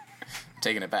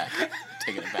 Taking it back.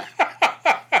 Taking it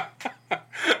back.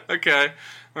 Okay.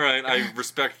 All right. I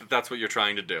respect that that's what you're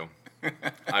trying to do.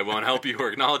 I won't help you or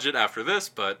acknowledge it after this,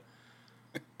 but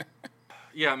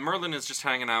yeah, Merlin is just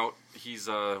hanging out. He's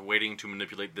waiting to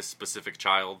manipulate this specific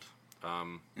child.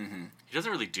 He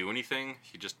doesn't really do anything.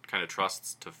 He just kind of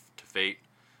trusts to fate,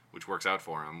 which works out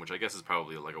for him, which I guess is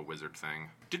probably like a wizard thing.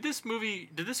 Did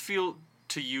this feel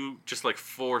to you just like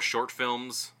 4 short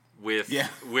films with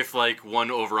like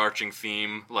one overarching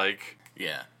theme? Like,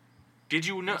 Yeah. did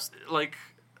you know, like,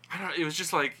 I don't know, it was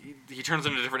just like he turns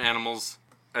into different animals,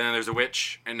 and then there's a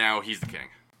witch, and now he's the king.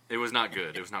 It was not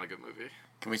good. It was not a good movie.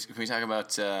 Can we talk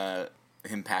about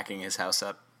him packing his house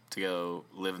up to go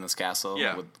live in this castle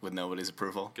Yeah. with nobody's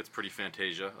approval? Gets pretty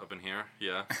Fantasia up in here.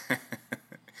 Yeah.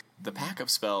 The pack-up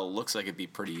spell looks like it'd be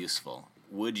pretty useful.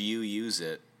 Would you use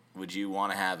it? Would you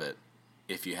want to have it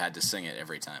if you had to sing it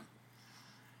every time?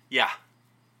 Yeah.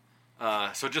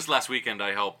 So just last weekend,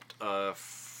 I helped a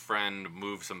friend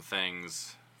move some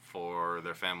things for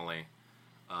their family,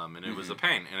 and it was a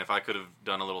pain. And if I could have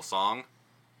done a little song,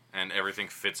 and everything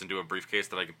fits into a briefcase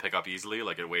that I could pick up easily,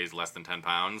 like it weighs less than 10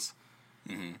 pounds,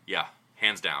 yeah,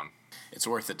 hands down. It's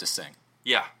worth it to sing.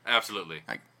 Yeah, absolutely.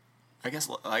 I guess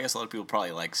a lot of people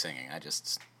probably like singing. I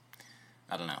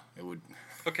don't know. It would.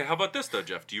 Okay, how about this though,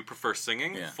 Jeff? Do you prefer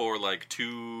singing Yeah. for like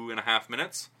 2.5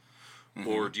 minutes?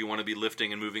 Or do you want to be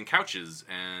lifting and moving couches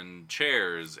and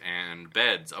chairs and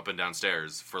beds up and down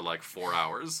stairs for like 4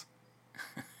 hours?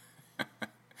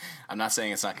 I'm not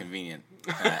saying it's not convenient.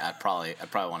 I'd probably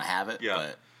want to have it, Yeah.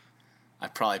 but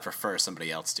I'd probably prefer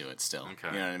somebody else do it still. Okay.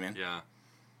 You know what I mean? Yeah.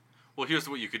 Well, here's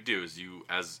what you could do: is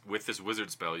with this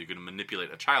wizard spell, you can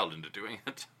manipulate a child into doing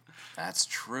it. That's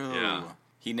true. Yeah.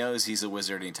 He knows he's a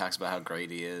wizard, and he talks about how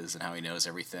great he is and how he knows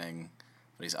everything.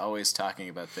 But he's always talking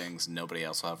about things nobody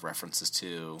else will have references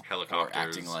to. Helicopters. Or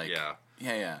acting like,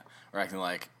 yeah. Or acting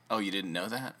like, oh, you didn't know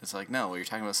that? It's like, no, well, you're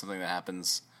talking about something that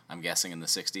happens, I'm guessing, in the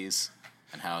 60s,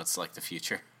 and how it's like the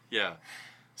future. Yeah.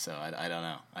 So I don't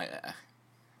know. I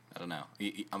don't know.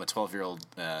 I'm a 12-year-old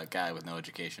guy with no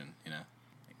education, you know.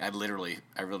 I literally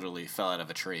fell out of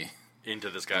a tree.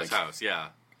 Into this guy's Like- house. Yeah.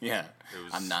 Yeah. It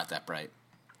was- I'm not that bright.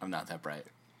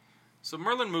 So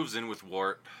Merlin moves in with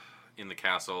Wart in the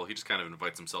castle. He just kind of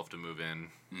invites himself to move in.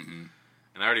 Mm-hmm.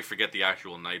 And I already forget the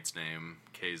actual knight's name,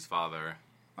 Kay's father.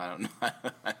 I don't know. I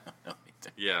don't know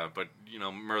either. Yeah, but,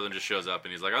 Merlin just shows up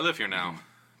and he's like, I live here now.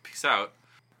 Peace out.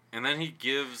 And then he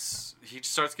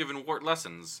starts giving Wart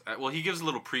lessons. He gives a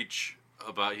little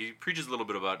he preaches a little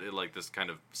bit about it, like this kind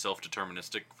of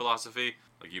self-deterministic philosophy.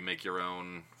 Like you make your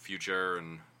own future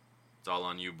and it's all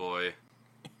on you, boy.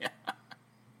 Yeah.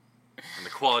 And the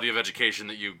quality of education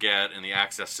that you get and the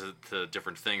access to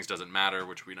different things doesn't matter,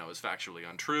 which we know is factually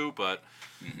untrue, but...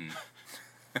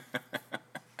 But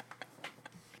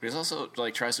he's also,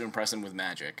 tries to impress him with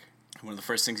magic. One of the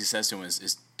first things he says to him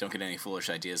is don't get any foolish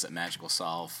ideas that magic will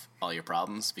solve all your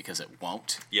problems, because it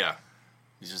won't. Yeah.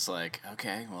 He's just like,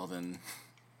 okay, well then,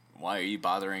 why are you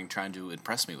bothering trying to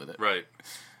impress me with it? Right.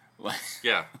 Like,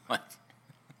 Yeah. like,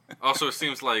 Also, it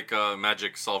seems like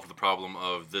magic solved the problem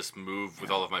of this move with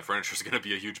all of my furniture is going to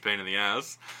be a huge pain in the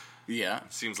ass. yeah.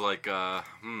 Seems like,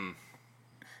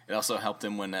 It also helped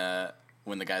him when the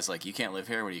guy's like, you can't live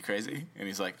here, what are you, crazy? And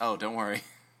he's like, oh, don't worry.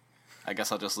 I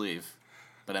guess I'll just leave.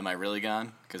 But am I really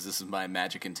gone? Because this is my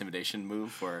magic intimidation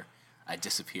move where I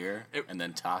disappear and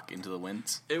then talk into the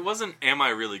winds. It wasn't, am I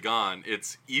really gone?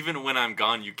 It's, even when I'm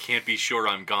gone, you can't be sure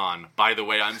I'm gone. By the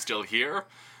way, I'm still here.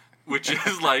 Which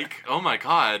is like, oh my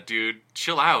god, dude,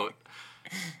 chill out.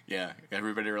 Yeah,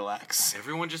 everybody relax.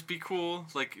 Everyone just be cool.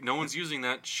 Like, no one's using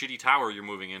that shitty tower you're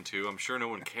moving into. I'm sure no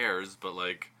one cares, but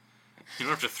like, You don't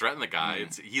have to threaten the guy.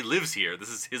 He lives here. This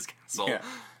is his castle. Yeah,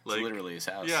 it's literally his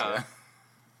house. Yeah.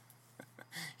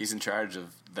 He's in charge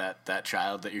of that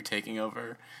child that you're taking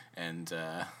over, and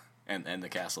the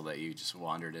castle that you just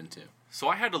wandered into. So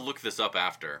I had to look this up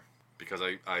after, because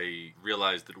I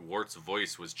realized that Wart's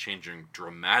voice was changing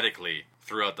dramatically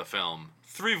throughout the film.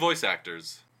 3 voice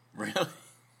actors. Really?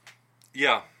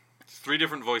 Yeah. 3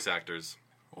 different voice actors.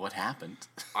 What happened?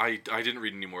 I didn't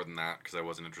read any more than that because I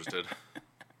wasn't interested.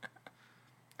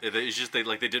 It's just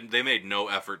they made no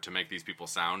effort to make these people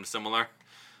sound similar.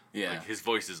 Yeah. Like, his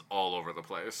voice is all over the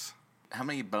place. How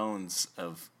many bones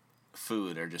of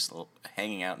food are just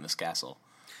hanging out in this castle?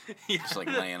 Yeah. Just like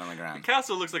laying on the The ground.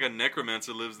 castle looks like a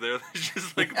necromancer lives there. There's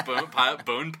just like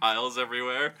bone piles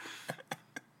everywhere.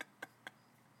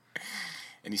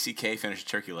 And you see Kay finish a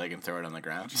turkey leg and throw it on the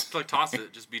ground. Just like toss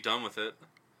it. Just be done with it.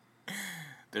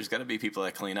 There's got to be people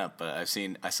that clean up, but I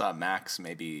saw max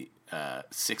maybe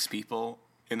 6 people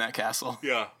in that castle.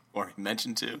 Yeah. Or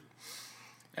mentioned to.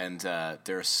 And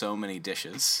there are so many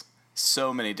dishes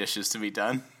to be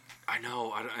done. I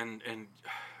know, and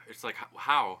it's like,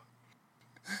 how?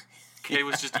 Kay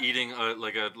was just eating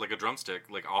a drumstick,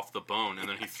 like off the bone, and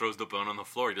then he throws the bone on the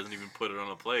floor. He doesn't even put it on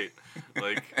a plate.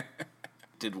 Like,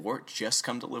 Did Wart just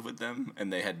come to live with them,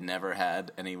 and they had never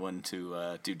had anyone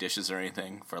to do dishes or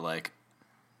anything for like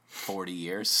 40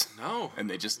 years? no, And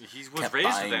they just he was kept raised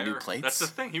buying there. new plates? That's the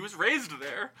thing. He was raised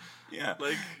there. Yeah.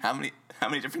 Like, how many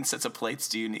different sets of plates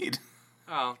do you need?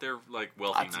 oh, they're like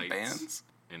wealthy Lots of knights bands?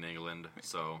 in England,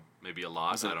 so maybe a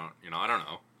lot. Was it- I don't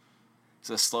know. It's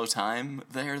a slow time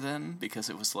there then, because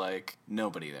it was like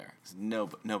nobody there.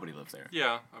 Nobody lived there.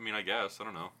 Yeah, I mean, I guess I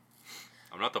don't know.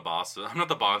 I'm not the boss. I'm not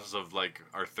the boss of like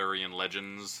Arthurian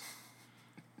legends.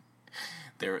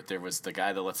 There was the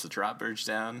guy that lets the drawbridge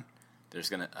down. There's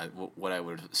gonna what I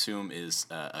would assume is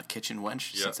a kitchen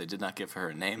wench, Yep. since they did not give her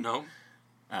a name. No,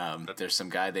 There's some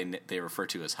guy they refer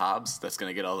to as Hobbs that's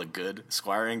gonna get all the good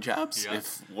squiring jobs Yeah.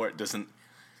 if Wart doesn't,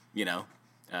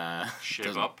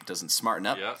 Shape up. doesn't smarten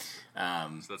up. Yeah.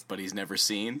 So that's But he's never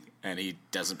seen, and he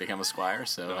doesn't become a squire.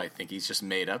 So No. I think he's just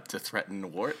made up to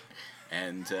threaten Wart.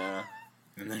 And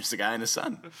there's the guy and his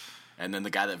son, and then the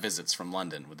guy that visits from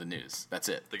London with the news. That's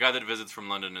it. the guy that visits from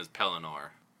London is Pellinor.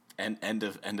 And end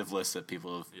of list of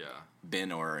people who've Yeah.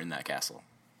 been or are in that castle.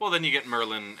 Well, then you get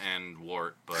Merlin and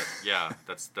Wart, but yeah,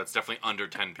 that's definitely under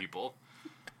 10 people.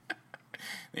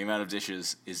 The amount of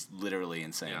dishes is literally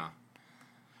insane. Yeah.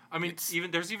 I mean, It's-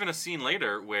 there's even a scene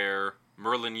later where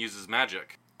Merlin uses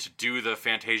magic to do the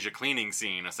Fantasia cleaning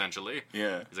scene, essentially.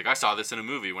 Yeah. He's like, I saw this in a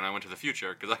movie when I went to the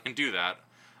future, because I can do that.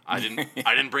 I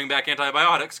didn't bring back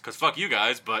antibiotics, because fuck you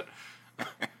guys, but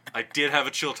I did have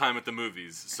a chill time at the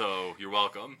movies, so you're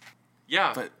welcome.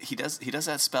 Yeah. But he does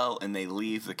that spell, and they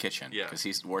leave the kitchen. Yeah.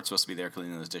 Because Wart's supposed to be there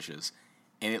cleaning those dishes,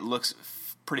 and it looks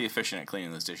pretty efficient at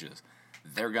cleaning those dishes.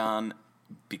 They're gone,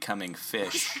 becoming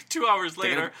fish. 2 hours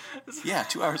later. Yeah,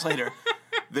 2 hours later,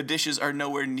 the dishes are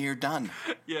nowhere near done.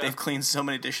 Yeah. They've cleaned so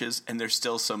many dishes, and there's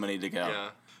still so many to go. Yeah.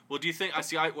 Well, do you think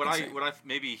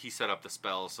maybe he set up the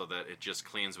spell so that it just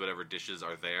cleans whatever dishes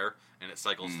are there and it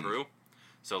cycles through.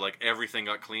 So like everything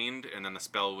got cleaned and then the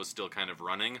spell was still kind of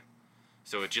running.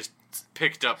 So it just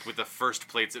picked up with the first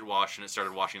plates it washed and it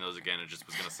started washing those again. It just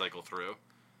was going to cycle through.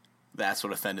 That's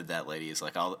what offended that lady. Is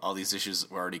like all these dishes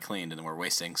were already cleaned, and we're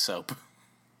wasting soap.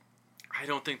 I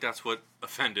don't think that's what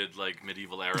offended like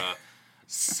medieval era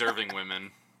serving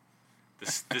women.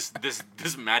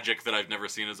 This magic that I've never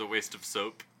seen is a waste of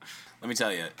soap. Let me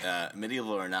tell you,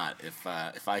 medieval or not,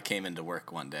 if I came into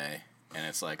work one day and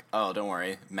it's like, oh, don't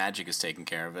worry, magic is taking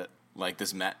care of it. Like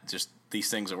this, just these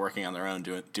things are working on their own,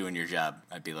 doing your job.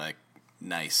 I'd be like,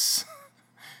 nice.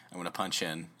 I'm gonna punch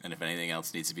in, and if anything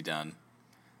else needs to be done,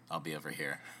 I'll be over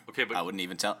here. Okay, but I wouldn't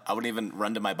even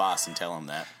run to my boss and tell him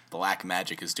that black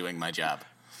magic is doing my job.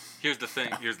 here's the thing.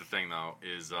 Here's the thing, though,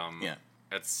 is Yeah.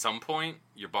 at some point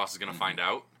your boss is going to find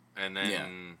out, and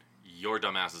then your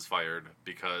dumbass is fired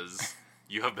because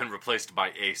you have been replaced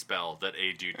by a spell that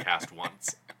a dude cast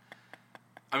once.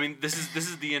 I mean, this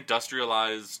is the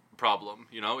industrialized problem,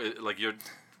 you know.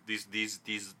 These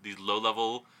low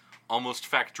level, almost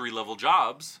factory level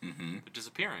jobs are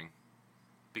disappearing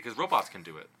because robots can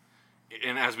do it.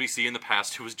 And as we see in the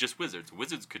past, it was just wizards.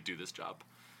 Wizards could do this job.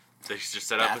 They just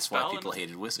set up a That's spell. why people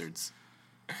hated wizards.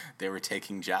 They were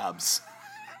taking jobs.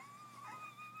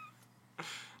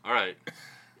 All right.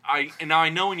 I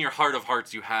know in your heart of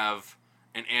hearts you have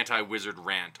an anti-wizard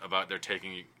rant about they're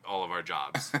taking all of our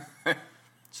jobs.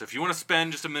 So if you want to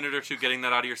spend just a minute or two getting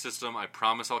that out of your system, I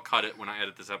promise I'll cut it when I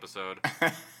edit this episode.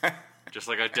 Just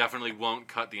like I definitely won't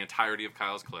cut the entirety of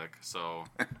Kyle's Click. So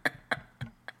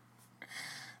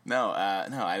No,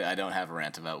 I don't have a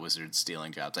rant about wizards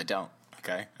stealing jobs. I don't.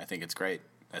 Okay, I think it's great.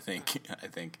 I think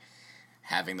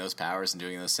having those powers and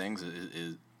doing those things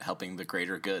is helping the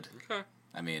greater good. Okay.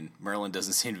 I mean, Merlin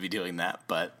doesn't seem to be doing that,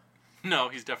 but No,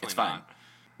 he's definitely it's fine. not.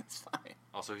 It's fine.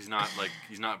 Also, he's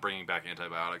not bringing back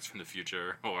antibiotics from the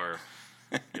future, or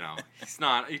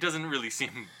he doesn't really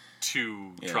seem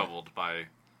too troubled by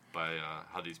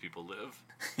how these people live.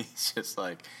 He's just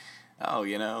like, oh,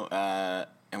 I'm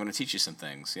going to teach you some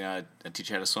things. I teach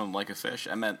you how to swim like a fish.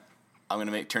 I meant I'm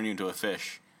going to turn you into a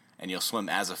fish, and you'll swim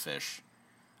as a fish.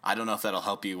 I don't know if that'll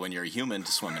help you when you're a human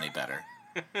to swim any better.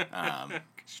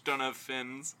 You don't have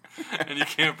fins, and you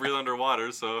can't breathe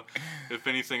underwater, so if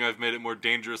anything, I've made it more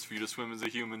dangerous for you to swim as a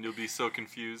human. You'll be so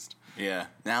confused. Yeah.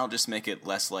 Now I'll just make it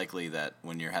less likely that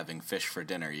when you're having fish for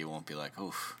dinner, you won't be like,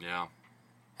 oof. Yeah.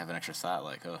 Have an extra thought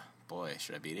like, oh, boy,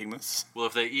 should I be eating this? Well,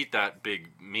 if they eat that big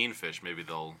mean fish, maybe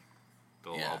they'll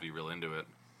Yeah. all be real into it.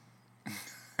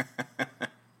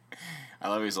 I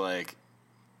love he's like,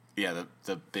 yeah,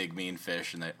 the big mean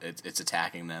fish, and it's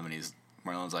attacking them, and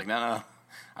Merlin's like, no,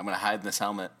 I'm gonna hide in this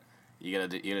helmet. You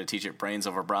gotta teach it brains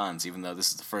over bronze, even though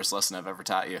this is the first lesson I've ever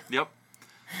taught you. Yep.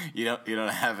 You don't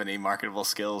have any marketable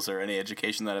skills or any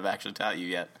education that I've actually taught you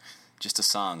yet. Just a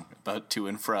song about to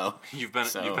and fro. You've been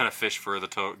a fish for the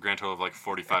grand total of like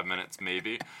 45 minutes,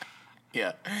 maybe.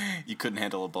 Yeah, you couldn't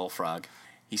handle a bullfrog.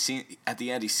 At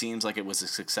the end, he seems like it was a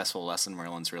successful lesson.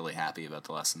 Merlin's really happy about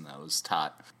the lesson that was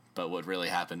taught. But what really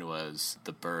happened was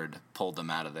the bird pulled them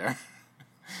out of there.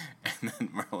 And then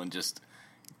Merlin just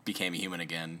became a human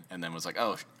again, and then was like,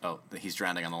 oh, he's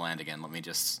drowning on the land again. Let me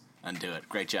just undo it.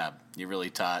 Great job. You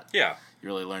really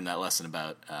learned that lesson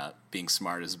about being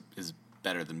smart is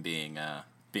better than being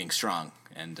strong,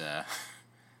 and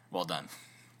well done.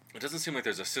 It doesn't seem like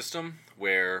there's a system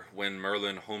where when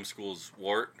Merlin homeschools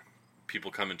Wart,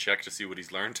 people come and check to see what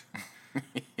he's learned.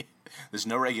 There's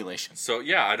no regulation. So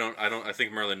yeah, I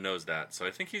think Merlin knows that. So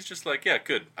I think he's just like, yeah,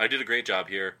 good. I did a great job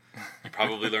here. You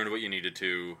probably learned what you needed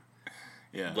to.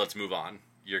 Yeah. Let's move on.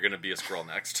 You're going to be a squirrel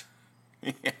next.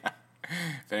 Yeah.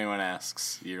 If anyone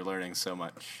asks, you're learning so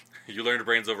much. You learned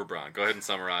brains over brawn. Go ahead and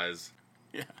summarize.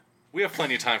 Yeah. We have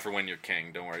plenty of time for when you're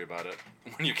king. Don't worry about it.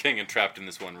 When you're king and trapped in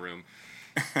this one room.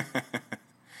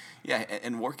 Yeah,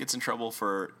 and Wart gets in trouble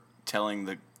for telling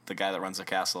the guy that runs the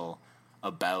castle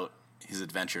about his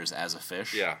adventures as a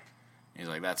fish. Yeah. He's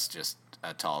like, that's just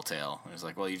a tall tale. And he's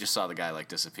like, well, you just saw the guy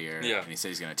disappear. Yeah. And he said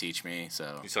he's going to teach me.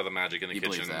 So You saw the magic in the You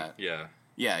kitchen. believe that. Yeah.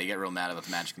 yeah, you get real mad about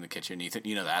the magic in the kitchen.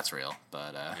 You know that's real,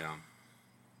 but Yeah.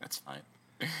 that's fine.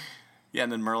 Yeah,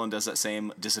 and then Merlin does that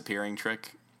same disappearing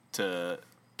trick to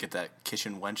get that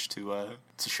kitchen wench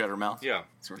to shut her mouth. Yeah.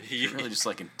 He's really just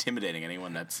intimidating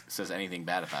anyone that says anything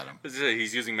bad about him.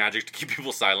 He's using magic to keep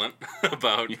people silent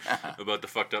about the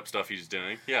fucked up stuff he's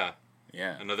doing. Yeah.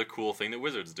 Yeah. Another cool thing that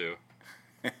wizards do.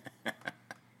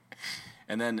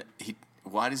 And then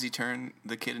why does he turn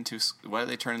the kid into? Why do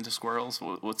they turn into squirrels?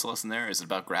 What's the lesson there? Is it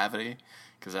about gravity?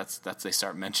 Because that's they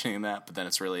start mentioning that, but then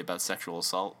it's really about sexual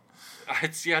assault.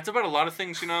 It's about a lot of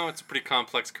things. It's a pretty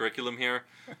complex curriculum here.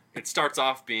 It starts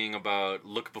off being about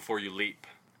look before you leap,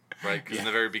 right? Because in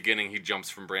the very beginning he jumps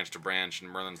from branch to branch, and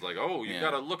Merlin's like, "Oh, you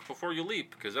gotta look before you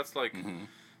leap," because that's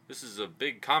this is a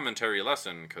big commentary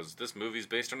lesson. Because this movie's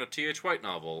based on a T.H. White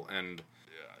novel, and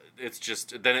it's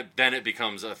just then it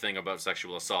becomes a thing about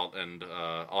sexual assault, and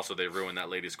also they ruin that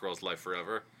lady squirrel's life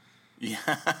forever.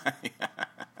 Yeah.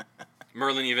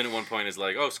 Merlin even at one point is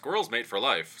like, "Oh, squirrels mate for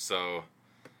life," so.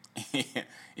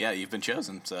 Yeah, you've been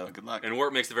chosen, so good luck. And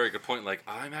Wart makes a very good point, like,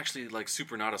 I'm actually,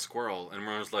 super not a squirrel. And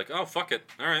Merlin's like, oh, fuck it.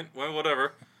 All right, well,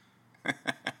 whatever. Oh,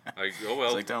 well.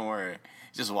 It's like, don't worry.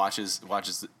 He just watches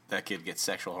that kid get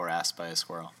sexual harassed by a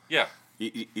squirrel. Yeah.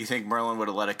 You think Merlin would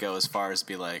have let it go as far as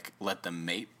be like, let them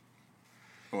mate?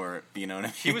 Or, you know what I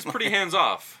mean? He was pretty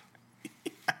hands-off.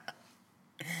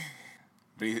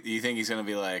 But you think he's going to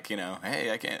be like,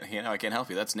 hey, I can't help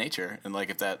you. That's nature. And,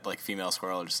 if that, female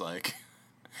squirrel just,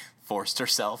 forced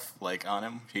herself on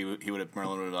him, Merlin would have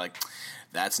been like,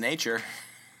 that's nature.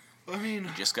 I mean,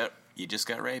 you just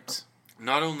got raped.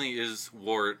 Not only is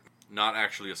Wart not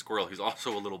actually a squirrel, he's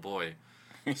also a little boy.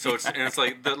 So it's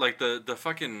the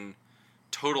fucking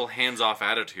total hands-off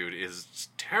attitude is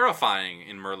terrifying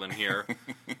in Merlin here.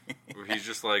 Where he's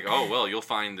just like, oh well, you'll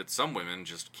find that some women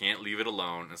just can't leave it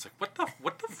alone. And it's like, what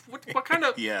kind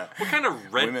of what kind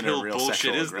of red Women pill are real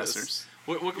bullshit is aggressors. this?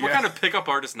 What kind of pickup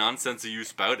artist nonsense are you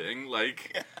spouting?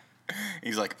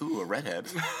 He's like, ooh, a redhead.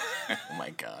 Oh my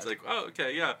god. It's like, oh,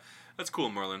 okay, yeah, that's cool,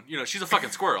 Merlin. She's a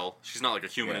fucking squirrel. She's not like a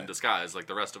human in disguise like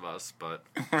the rest of us, but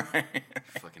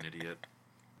fucking idiot.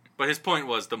 But his point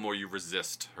was, the more you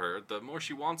resist her, the more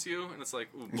she wants you, and it's like,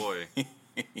 ooh boy,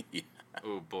 Yeah.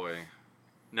 ooh boy.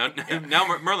 Now,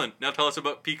 Merlin. Now tell us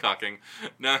about peacocking.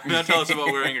 Now tell us about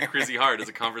wearing a crazy heart as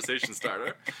a conversation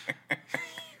starter.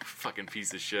 Fucking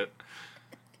piece of shit.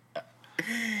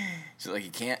 She's like,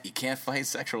 you can't fight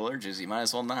sexual urges. You might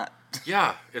as well not.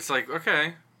 Yeah, it's like,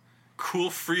 okay, cool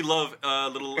free love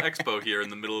little expo here in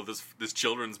the middle of this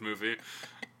children's movie.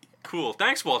 Cool.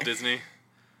 Thanks, Walt Disney.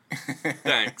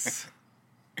 Thanks.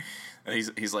 And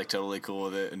he's like totally cool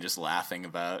with it and just laughing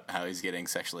about how he's getting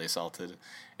sexually assaulted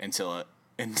until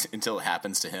it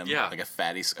happens to him. Yeah. Like a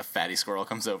fatty squirrel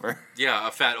comes over. Yeah,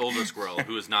 a fat older squirrel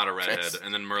who is not a redhead, Yes.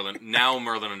 and then Merlin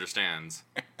understands.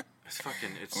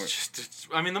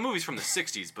 I mean, the movie's from the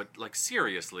 60s, but, like,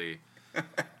 seriously,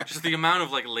 just the amount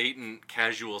of, like, latent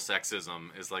casual sexism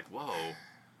is like, whoa.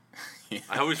 Yeah.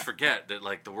 I always forget that,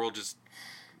 like, the world just,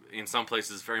 in some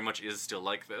places, very much is still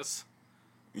like this.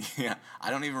 Yeah, I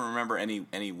don't even remember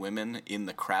any women in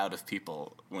the crowd of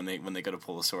people when they go to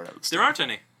pull the sword out. Of the There aren't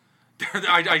any.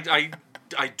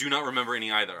 I do not remember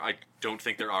any either. I don't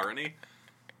think there are any.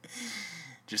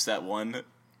 Just that one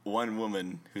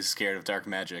woman who's scared of dark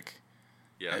magic.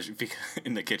 Yeah.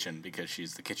 In the kitchen because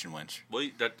she's the kitchen wench. Well,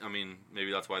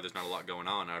 maybe that's why there's not a lot going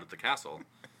on out at the castle.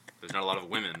 There's not a lot of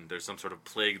women. There's some sort of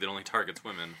plague that only targets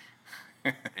women.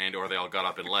 Or they all got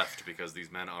up and left because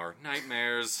these men are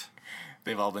nightmares.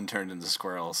 They've all been turned into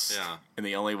squirrels. Yeah. And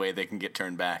the only way they can get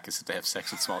turned back is if they have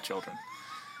sex with small children.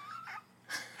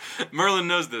 Merlin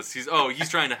knows this. He's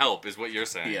trying to help, is what you're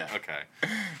saying. Yeah. Okay.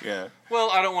 Yeah. Well,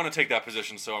 I don't want to take that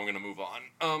position, so I'm going to move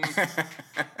on.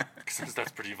 Since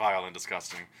that's pretty vile and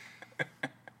disgusting.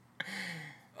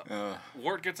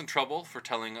 Wart gets in trouble for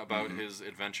telling about his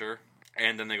adventure,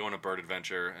 and then they go on a bird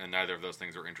adventure, and neither of those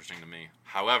things are interesting to me.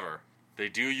 However, they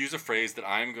do use a phrase that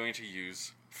I'm going to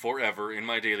use forever in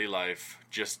my daily life,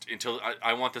 just until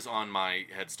I want this on my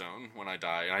headstone when I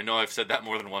die. And I know I've said that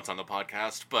more than once on the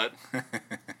podcast, but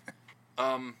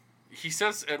he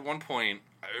says at one point,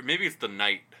 maybe it's the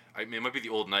knight, it might be the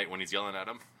old knight when he's yelling at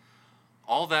him,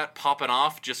 all that popping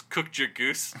off just cooked your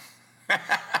goose.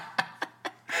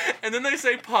 And then they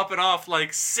say popping off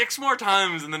like 6 more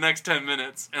times in the next 10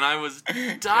 minutes, and I was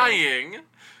dying.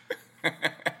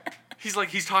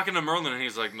 He's talking to Merlin, and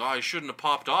he's like, no, I shouldn't have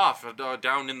popped off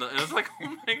down in the... And it's like,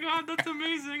 oh my god, that's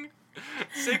amazing.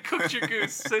 Say cooked your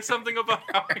goose. Say something about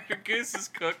how your goose is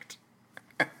cooked.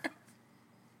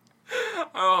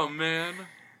 Oh, man.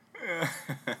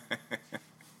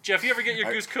 Jeff, you ever get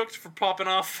your goose cooked for popping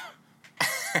off?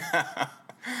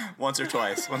 Once or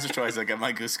twice I got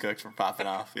my goose cooked for popping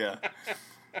off. Yeah.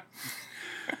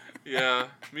 Yeah.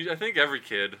 I think every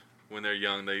kid, when they're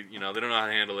young, they don't know how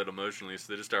to handle it emotionally,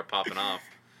 so they just start popping off.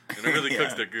 And it really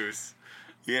cooks their goose.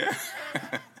 Yeah.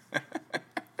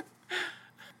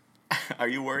 Are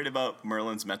you worried about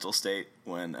Merlin's mental state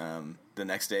when the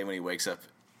next day when he wakes up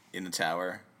in the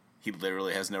tower, he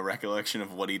literally has no recollection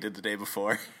of what he did the day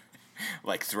before?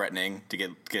 Like threatening to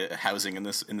get housing in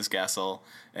this castle,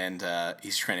 and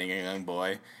he's training a young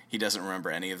boy. He doesn't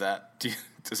remember any of that.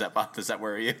 Does that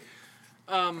worry you?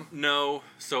 No.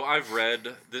 So I've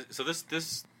read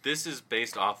this is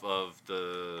based off of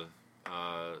the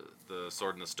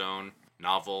Sword in the Stone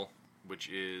novel, which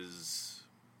is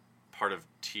part of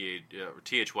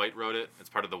T.H. White wrote it. It's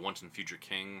part of the Once and Future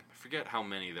King. I forget how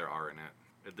many there are in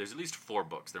it. There's at least 4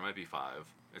 books. There might be 5.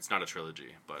 It's not a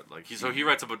trilogy, but like he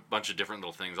writes up a bunch of different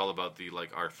little things all about the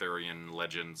like Arthurian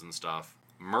legends and stuff.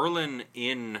 Merlin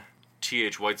in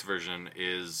T.H. White's version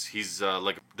he's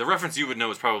like the reference you would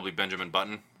know is probably Benjamin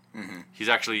Button. Mm-hmm. He's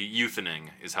actually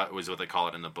youthening is what they call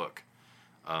it in the book.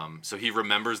 So he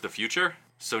remembers the future.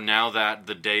 So now that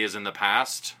the day is in the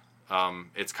past,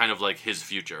 it's kind of like his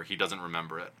future. He doesn't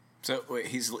remember it. So wait,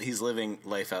 he's living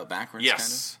life out backwards.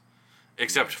 Yes, kind of?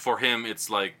 Except for him, it's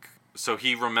like. So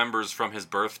he remembers from his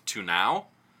birth to now,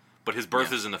 but his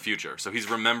birth is in the future. So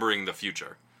he's remembering the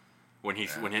future when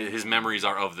his memories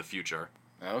are of the future.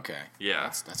 Okay.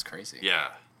 Yeah. That's crazy. Yeah.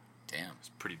 Damn. It's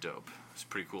pretty dope. It's a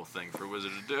pretty cool thing for a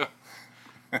wizard to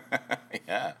do.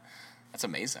 Yeah. That's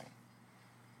amazing.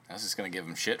 I was just gonna give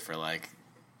him shit for like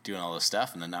doing all this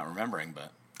stuff and then not remembering,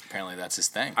 but apparently that's his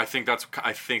thing. I think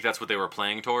that's what they were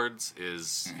playing towards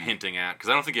is hinting at, because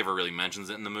I don't think he ever really mentions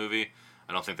it in the movie.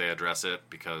 I don't think they address it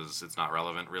because it's not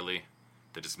relevant, really.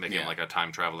 They just make him like a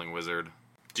time-traveling wizard.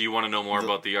 Do you want to know more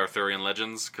about the Arthurian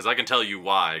legends? Because I can tell you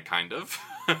why, kind of.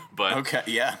 But okay,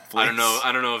 yeah. Please.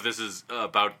 I don't know if this is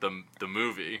about the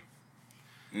movie.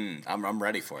 I'm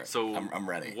ready for it. So I'm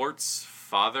ready. Wart's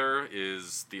father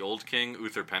is the old king,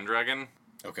 Uther Pendragon.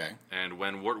 Okay. And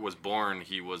when Wart was born,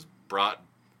 he was brought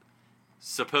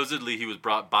supposedly he was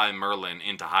brought by Merlin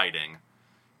into hiding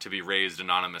to be raised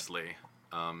anonymously,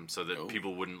 so that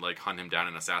people wouldn't like hunt him down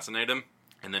and assassinate him.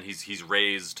 And then he's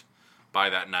raised by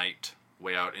that knight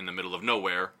way out in the middle of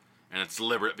nowhere, and it's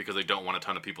deliberate because they don't want a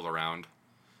ton of people around.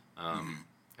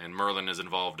 And Merlin is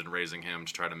involved in raising him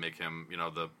to try to make him,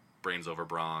 the brains over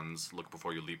bronze, look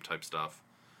before you leap type stuff.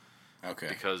 Okay.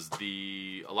 Because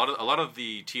a lot of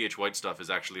the T.H. White stuff is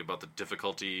actually about the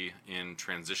difficulty in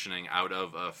transitioning out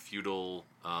of a feudal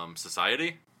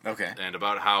society. Okay. And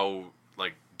about how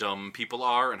like dumb people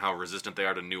are and how resistant they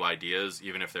are to new ideas,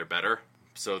 even if they're better.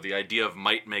 So the idea of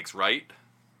might makes right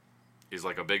is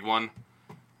like a big one.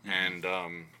 And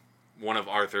one of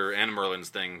Arthur and Merlin's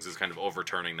things is kind of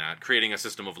overturning that, creating a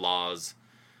system of laws,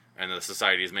 and the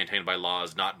society is maintained by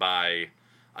laws, not by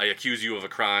I accuse you of a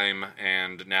crime,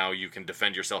 and now you can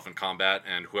defend yourself in combat,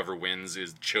 and whoever wins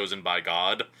is chosen by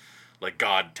God. Like,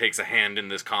 God takes a hand in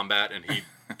this combat, and he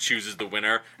chooses the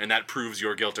winner, and that proves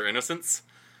your guilt or innocence.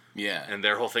 Yeah. And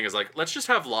their whole thing is like, let's just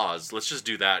have laws. Let's just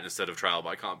do that instead of trial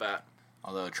by combat.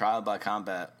 Although trial by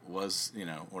combat was,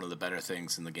 one of the better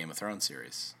things in the Game of Thrones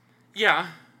series. Yeah.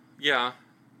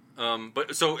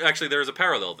 But so actually there's a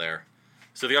parallel there.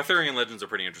 So the Arthurian legends are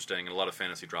pretty interesting, and a lot of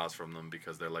fantasy draws from them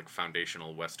because they're like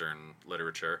foundational Western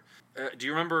literature. Do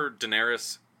you remember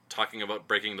Daenerys talking about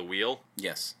breaking the wheel?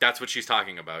 Yes. That's what she's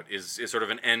talking about, is sort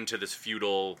of an end to this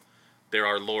feudal, there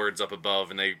are lords up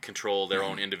above and they control their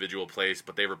own individual place,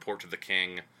 but they report to the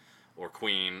king or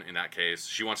queen in that case.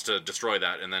 She wants to destroy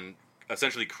that and then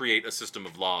essentially create a system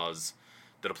of laws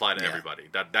that apply to everybody.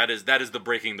 That is the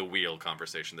breaking the wheel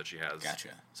conversation that she has.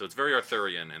 Gotcha. So it's very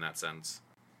Arthurian in that sense.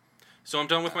 So I'm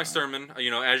done with my sermon.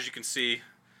 As you can see,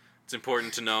 it's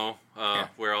important to know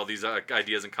where all these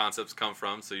ideas and concepts come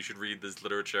from. So you should read this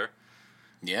literature.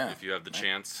 Yeah. If you have the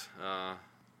chance.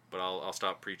 But I'll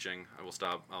stop preaching. I will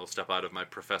step out of my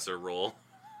professor role.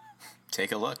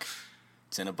 Take a look.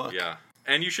 It's in a book. Yeah.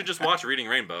 And you should just watch Reading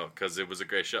Rainbow, because it was a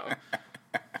great show.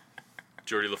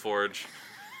 Geordie LaForge.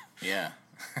 Yeah.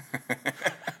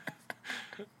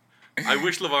 I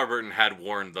wish LeVar Burton had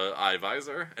worn the eye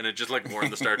visor, and it just worn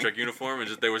the Star Trek uniform, and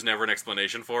there was never an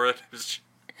explanation for it.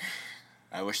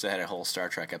 I wish they had a whole Star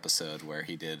Trek episode where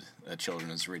he did a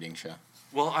children's reading show.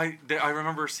 Well, I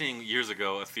remember seeing years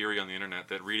ago a theory on the internet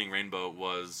that Reading Rainbow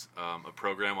was a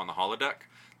program on the holodeck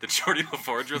that Geordie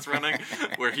LaForge was running,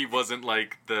 where he wasn't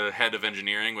the head of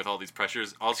engineering with all these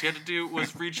pressures. All he had to do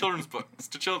was read children's books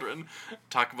to children,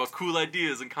 talk about cool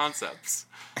ideas and concepts.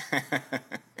 That's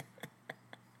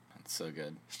so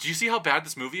good. Do you see how bad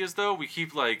this movie is, though? We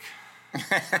keep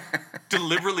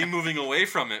deliberately moving away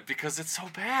from it because it's so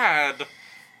bad.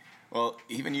 Well,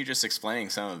 even you just explaining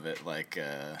some of it,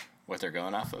 what they're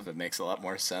going off of, it makes a lot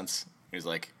more sense. He's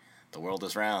like, the world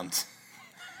is round.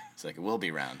 It's like, it will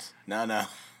be round. No.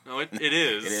 No, it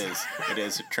is. It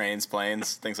is. Trains,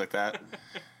 planes, things like that.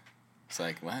 It's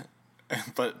like, what?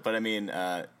 But I mean,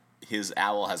 his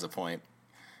owl has a point.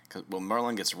 Cause,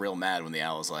 Merlin gets real mad when the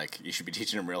owl is like, you should be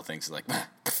teaching him real things. He's like,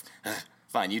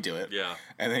 fine, you do it. Yeah.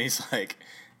 And then he's like,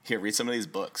 here, read some of these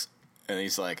books. And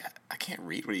he's like, I can't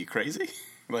read. What are you, crazy?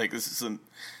 This is some...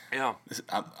 Yeah.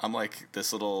 I'm like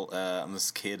this little, I'm this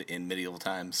kid in medieval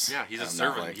times. Yeah, he's a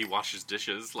servant. He washes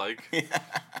dishes,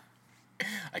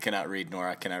 I cannot read,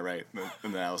 nor can I write.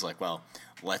 And then I was like, well,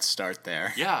 let's start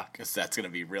there. Yeah. Because that's going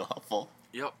to be real helpful.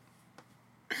 Yep.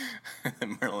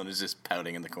 And Merlin is just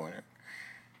pouting in the corner.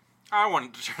 I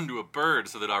wanted to turn to a bird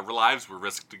so that our lives were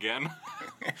risked again.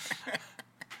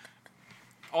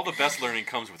 All the best learning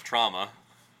comes with trauma.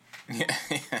 Yeah.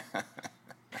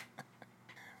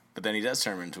 But then he does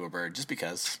turn into a bird just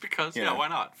because. Just because, why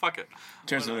not? Fuck it.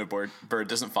 Turns into a bird.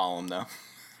 Doesn't follow him, though.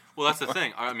 Well, that's the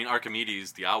thing. I mean,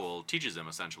 Archimedes, the owl, teaches him,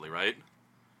 essentially, right?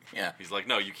 Yeah. He's like,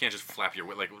 no, you can't just flap your...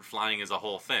 flying is a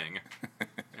whole thing.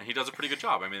 And he does a pretty good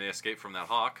job. I mean, they escape from that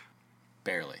hawk.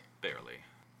 Barely.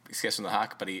 He escapes from the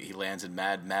hawk, but he lands in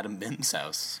Madam Min's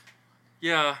house.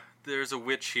 Yeah, there's a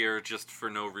witch here just for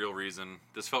no real reason.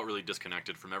 This felt really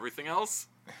disconnected from everything else.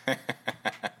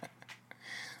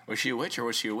 Was she a witch or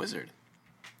was she a wizard?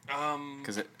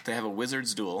 Because they have a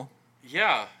wizard's duel.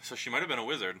 Yeah, so she might have been a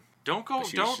wizard. Don't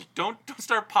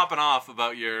start popping off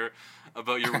about your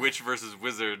witch versus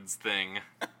wizards thing.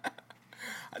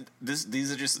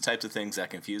 These are just the types of things that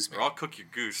confuse me. Or I'll cook your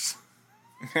goose.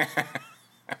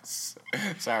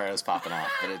 Sorry, I was popping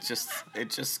off, but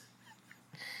it's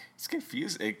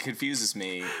confusing. It confuses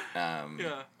me.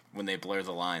 When they blur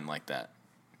the line like that.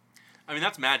 I mean,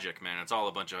 that's magic, man. It's all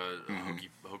a bunch of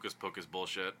hocus pocus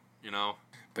bullshit,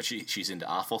 But she's into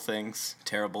awful things.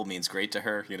 Terrible means great to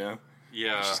her, Yeah.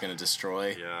 And she's going to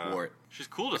destroy Wart. She's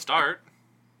cool to start.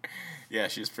 Yeah,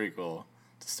 she's pretty cool.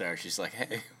 to start. She's like,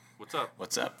 "Hey, What's up?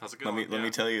 what's up? How's it Let me going? let Yeah. me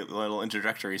tell you a little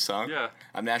introductory song. Yeah.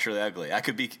 I'm naturally ugly. I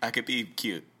could be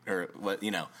cute, or what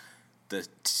the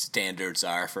standards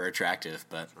are for attractive,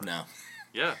 but no,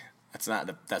 Yeah. that's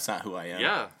not who I am.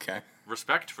 Yeah. Okay.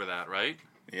 Respect for that, right?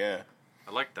 Yeah.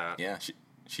 I like that. Yeah.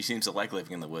 She seems to like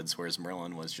living in the woods, whereas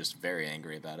Merlin was just very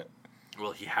angry about it.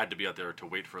 Well, he had to be out there to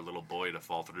wait for a little boy to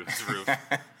fall through his roof.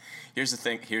 Here's the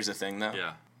thing, though.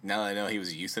 Yeah. Now that I know he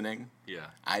was euthaning, Yeah.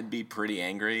 I'd be pretty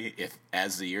angry if,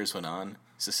 as the years went on,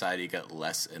 society got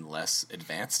less and less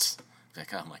advanced.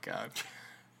 Like, oh my god.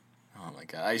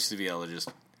 I used to be able to just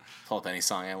pull up any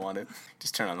song I wanted,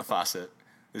 just turn on the faucet.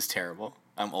 It's terrible.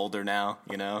 I'm older now,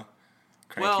 crankier.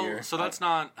 Well, so that's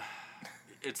not.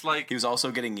 It's like He was also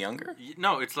getting younger?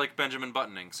 no, it's like Benjamin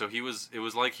Buttoning. So it was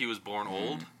like he was born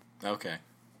old. Okay.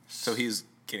 So he's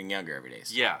getting younger every day.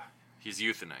 Yeah, he's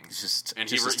euthanating. It's just, And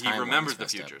just his he timeline remembers is the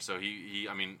messed up. future. So he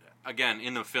I mean, again,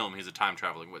 in the film, he's a time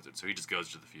traveling wizard. So he just goes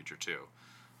to the future too.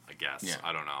 I guess. Yeah.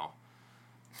 I don't know.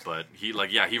 But he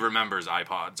remembers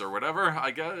iPods or whatever.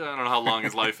 I guess I don't know how long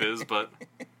his life is, but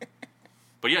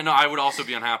yeah, no, I would also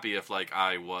be unhappy if like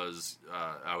I was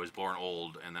born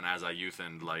old, and then as I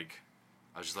youthened, like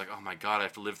I was just like, oh my god, I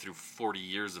have to live through 40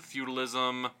 years of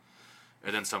feudalism,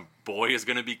 and then some boy is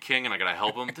gonna be king, and I gotta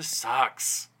help him. This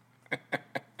sucks.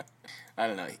 I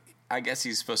don't know. I guess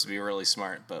he's supposed to be really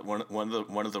smart, but one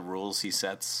of the rules he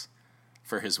sets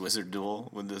for his wizard duel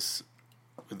with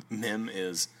Mim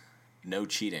is no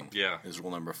cheating. Yeah. Is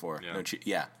rule number 4. Yeah.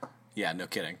 No Yeah, no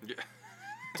kidding. Yeah.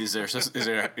 Is there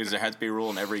have to be a rule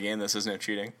in every game that says no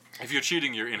cheating? If you're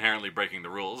cheating, you're inherently breaking the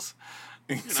rules.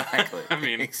 Exactly. I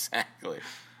mean- exactly.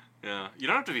 Yeah, you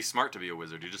don't have to be smart to be a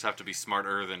wizard. You just have to be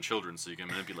smarter than children so you can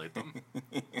manipulate them.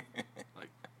 Like,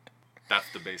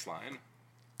 that's the baseline.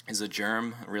 Is a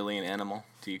germ really an animal?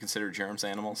 Do you consider germs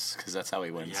animals? Because that's how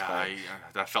he wins. Yeah,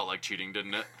 that felt like cheating,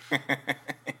 didn't it?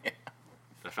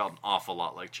 That felt an awful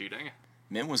lot like cheating.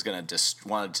 Mim was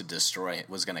wanted to destroy it,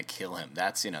 was gonna kill him.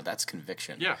 That's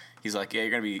conviction. Yeah. He's like, yeah,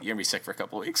 you're gonna be sick for a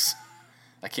couple weeks.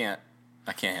 I can't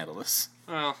handle this.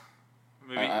 Well,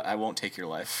 maybe. I won't take your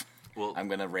life. Well, I'm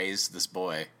gonna raise this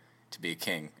boy to be a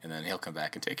king, and then he'll come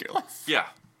back and take your life. yeah.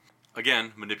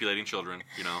 Again, manipulating children,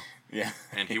 Yeah.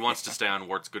 And he wants to stay on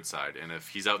Wart's good side. And if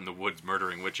he's out in the woods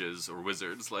murdering witches or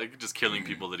wizards, like just killing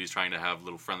people that he's trying to have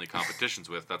little friendly competitions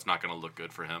with, that's not going to look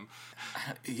good for him.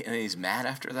 And he's mad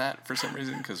after that for some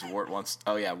reason because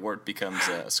Wart becomes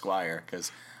a squire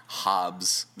because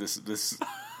Hobbs, this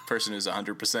person who's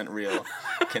 100% real,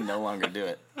 can no longer do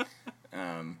it.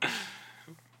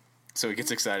 So he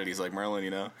gets excited. He's like,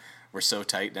 Merlin, we're so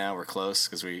tight now. We're close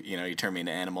because you turn me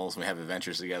into animals and we have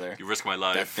adventures together. You risk my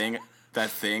life. That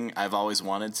thing I've always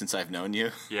wanted since I've known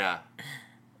you. Yeah.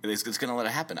 It's going to let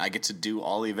it happen. I get to do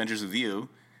all the adventures with you,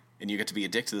 and you get to be a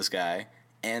dick to this guy,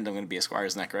 and I'm going to be a squire.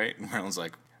 Isn't that great? And Merlin's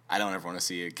like, I don't ever want to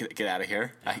see you. Get out of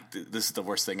here. This is the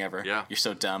worst thing ever. Yeah. You're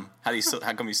so dumb. How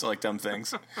come you still like dumb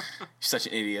things? You're such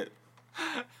an idiot.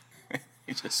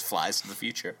 He just flies to the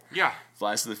future. Yeah.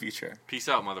 Flies to the future. Peace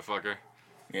out, motherfucker.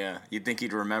 Yeah. You'd think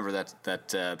he'd remember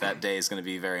that day is going to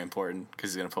be very important because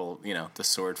he's going to pull, the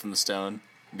sword from the stone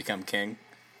and become king.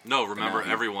 No, remember, No,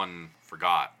 he- everyone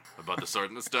forgot about the sword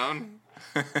and the stone.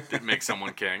 Didn't make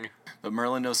someone king. But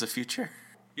Merlin knows the future.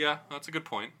 Yeah, that's a good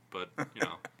point, but,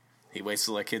 He waits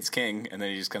till that kid's king, and then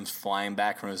he just comes flying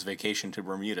back from his vacation to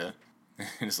Bermuda. And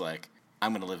he's like,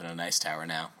 I'm going to live in a nice tower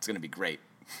now. It's going to be great.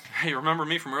 Hey, remember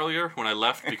me from earlier when I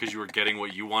left because you were getting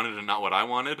what you wanted and not what I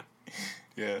wanted?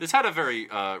 Yeah. This had a very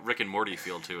Rick and Morty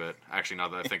feel to it, actually, now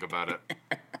that I think about it.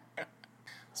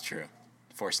 It's true.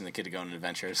 Forcing the kid to go on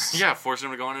adventures. Yeah, forcing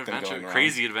him to go on an Them adventure. going wrong.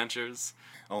 Crazy adventures.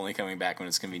 Only coming back when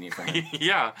it's convenient for him.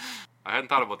 Yeah, I hadn't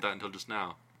thought about that until just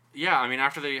now. Yeah, I mean,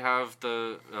 after they have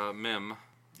the Mim,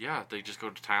 yeah, they just go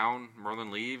to town.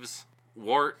 Merlin leaves.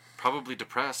 Wart, probably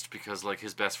depressed because, like,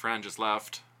 his best friend just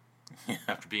left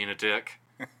after being a dick.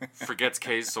 Forgets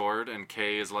Kay's sword, and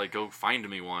Kay is like, go find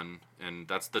me one. And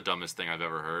that's the dumbest thing I've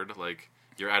ever heard. Like,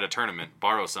 you're at a tournament,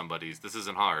 borrow somebody's. This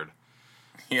isn't hard.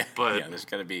 Yeah, But- yeah, there's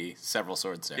got to be several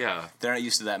swords there. Yeah. They're not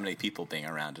used to that many people being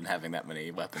around and having that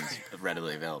many weapons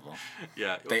readily available.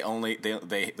 Yeah.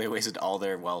 They wasted all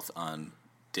their wealth on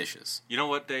dishes. You know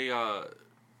what,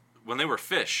 when they were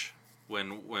fish,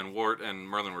 when Wart and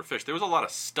Merlin were fish, there was a lot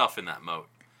of stuff in that moat.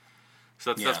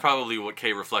 So that's Yeah. probably what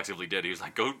Kay reflexively did. He was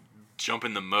like, go jump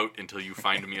in the moat until you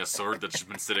find me a sword that's just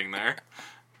been sitting there.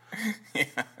 Yeah.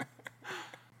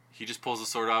 He just pulls the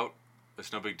sword out.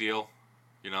 It's no big deal,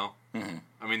 Mm-hmm.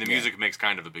 I mean, the music makes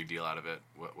kind of a big deal out of it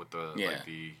with the Yeah. like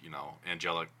the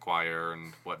angelic choir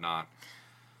and whatnot.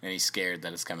 And he's scared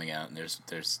that it's coming out, and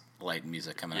there's light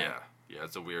music coming out. Yeah,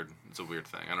 it's a weird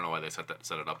thing. I don't know why they set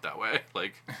it up that way.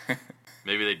 Like,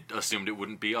 maybe they assumed it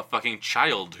wouldn't be a fucking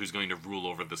child who's going to rule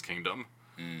over this kingdom.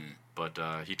 But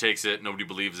he takes it. Nobody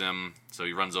believes him, so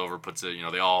he runs over, puts it.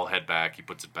 They all head back. He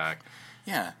puts it back.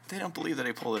 Yeah, they don't believe that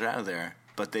he pulled it out of there,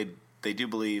 but they do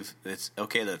believe it's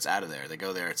okay that it's out of there. They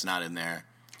go there, it's not in there.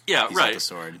 Yeah, He's right. got the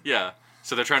sword. Yeah,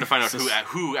 so they're trying to find out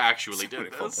who actually did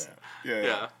Somebody pulled this. that. Yeah.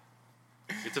 Yeah.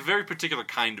 It's a very particular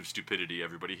kind of stupidity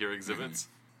everybody here exhibits.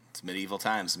 It's medieval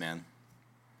times, man.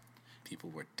 People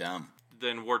were dumb.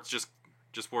 Then Wart's just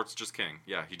king.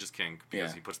 Yeah, he's just king because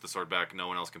Yeah. he puts the sword back. No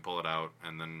one else can pull it out,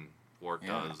 and then Wart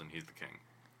Yeah. does, and he's the king.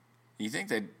 You think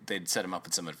they'd set him up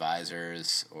with some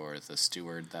advisors or the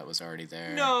steward that was already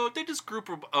there? No, they just group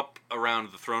up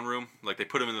around the throne room. Like, they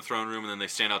put him in the throne room, and then they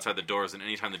stand outside the doors, and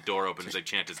anytime the door opens, they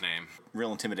chant his name.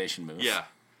 Real intimidation move. Yeah.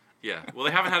 Yeah. Well,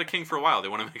 they haven't had a king for a while. They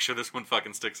want to make sure this one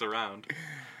fucking sticks around.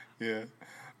 Yeah.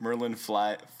 Merlin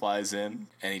flies in,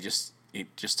 and he just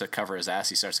to cover his ass,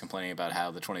 he starts complaining about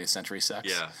how the 20th century sucks.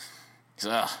 Yeah. He's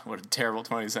like, oh, what a terrible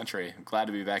 20th century. I'm glad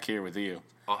to be back here with you.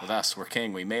 Oh. With us, we're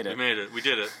king. We made it. We made it. We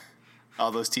did it. All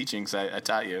those teachings I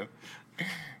taught you.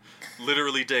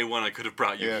 Literally day one, I could have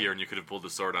brought you Yeah. here, and you could have pulled the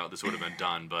sword out. This would have been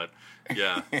done, but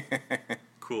yeah.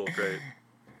 Cool. Great.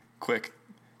 Quick,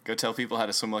 go tell people how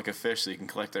to swim like a fish so you can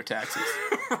collect their taxes.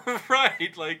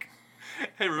 Right, like,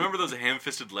 hey, remember those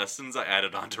ham-fisted lessons I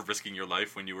added on to risking your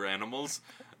life when you were animals?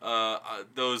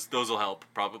 Those will help,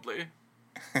 probably.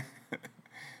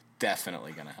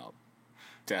 Definitely gonna help.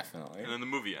 Definitely. And then the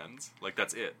movie ends. Like,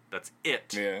 that's it. That's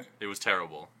it. Yeah. It was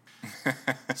terrible.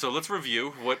 So let's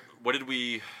review. What did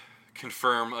we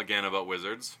confirm again about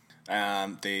wizards?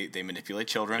 They manipulate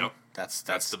children. Yep.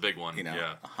 That's the big one,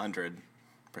 yeah. 100%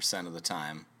 of the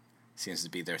time seems to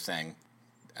be their thing.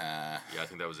 Yeah, I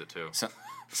think that was it too.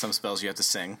 Some spells you have to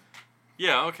sing,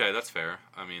 Yeah, okay, that's fair.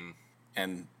 I mean,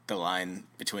 and the line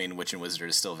between witch and wizard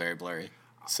is still very blurry.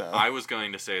 So I was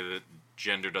going to say that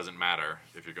gender doesn't matter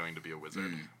if you're going to be a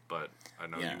wizard, but I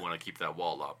know Yeah. you want to keep that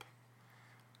wall up.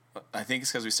 I think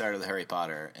it's because we started with Harry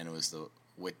Potter, and it was the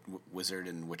wizard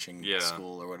and witching Yeah.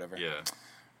 school or whatever. Yeah.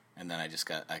 And then I just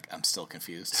I'm still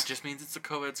confused. It just means it's a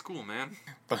co-ed school, man.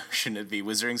 But shouldn't it be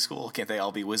wizarding school? Can't they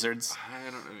all be wizards? I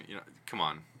don't know, come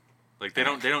on. Like, they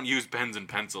don't use pens and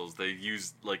pencils. They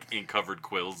use, like, ink-covered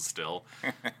quills still.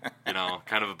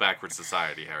 Kind of a backward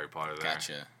society, Harry Potter there.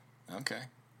 Gotcha. Okay.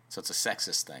 So it's a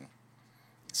sexist thing.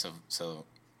 So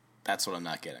that's what I'm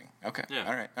not getting. Okay.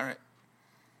 Yeah. All right.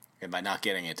 And by not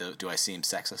getting it, do I seem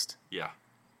sexist? Yeah.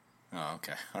 Oh,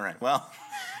 okay. All right. Well,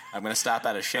 I'm going to stop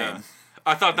out of shame.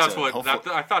 I thought that's So what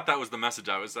hopefully- I thought that was the message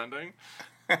I was sending.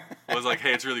 Was like,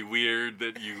 hey, it's really weird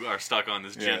that you are stuck on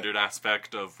this gendered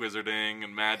aspect of wizarding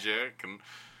and magic, and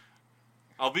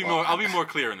I'll be more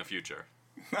clear in the future.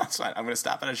 That's fine. I'm going to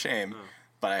stop out of shame,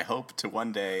 but I hope to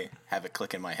one day have it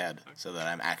click in my head so that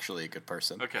I'm actually a good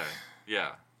person. Okay,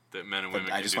 yeah, that men and But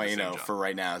women. I can just do want the you to same know, job. for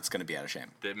right now, it's going to be out of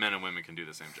shame. That men and women can do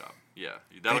the same job. Yeah,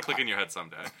 that'll click in your head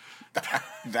someday.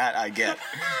 That I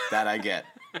get.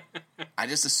 I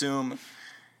just assume.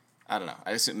 I don't know.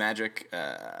 I assume magic,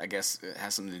 I guess, it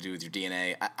has something to do with your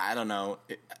DNA. I don't know.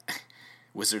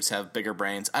 Wizards have bigger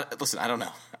brains. Listen, I don't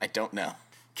know. I don't know.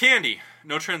 Candy,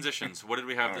 no transitions. What did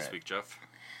we have All this right. week, Jeff?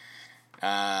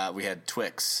 We had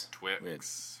Twix. We had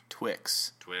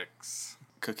Twix. Twix.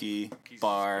 Cookie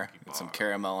bar with some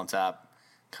caramel on top,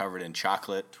 covered in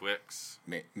chocolate, Twix.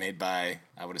 made by,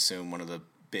 I would assume, one of the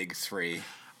big three.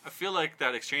 I feel like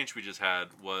that exchange we just had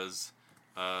was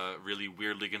a really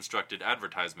weirdly constructed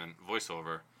advertisement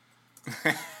voiceover.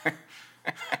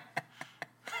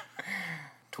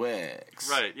 Twix.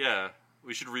 Right, yeah.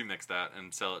 We should remix that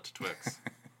and sell it to Twix.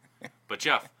 But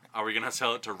Jeff, are we going to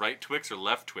sell it to right Twix or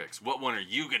left Twix? What one are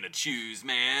you going to choose,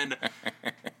 man?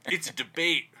 It's a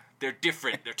debate. They're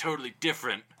different. They're totally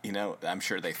different. You know, I'm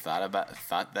sure they thought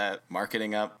that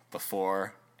marketing up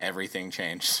before everything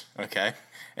changed, okay?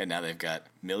 And now they've got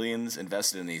millions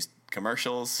invested in these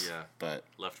commercials. Yeah. But,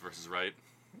 Left versus right.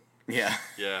 yeah.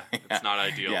 Yeah, it's not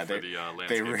ideal Yeah, for they- the they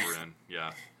landscape re- we're in.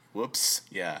 Yeah. Whoops.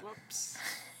 Yeah. Whoops.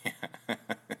 But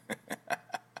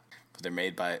they're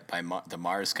made by the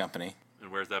Mars company.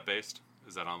 And where's that based?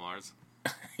 Is that on Mars?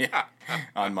 Yeah.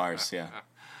 On Mars, yeah.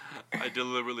 I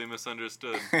deliberately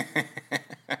misunderstood.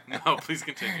 No, please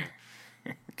continue.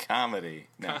 Comedy.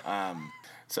 No.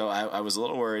 So I was a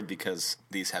little worried because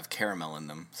these have caramel in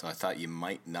them, so I thought you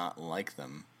might not like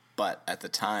them. But at the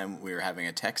time we were having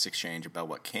a text exchange about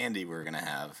what candy we were going to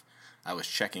have, I was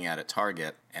checking out at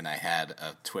Target, and I had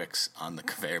a Twix on the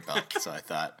conveyor belt. So I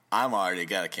thought, I'm already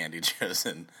got a candy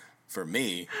chosen for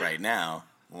me right now.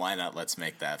 Why not? Let's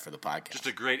make that for the podcast. Just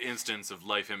a great instance of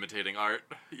life imitating art.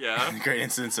 Yeah. Great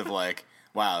instance of like,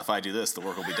 wow, if I do this, the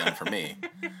work will be done for me.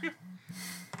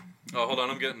 Oh, hold on.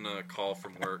 I'm getting a call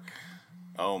from work.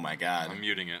 Oh my God. I'm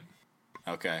muting it.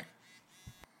 Okay.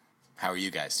 How are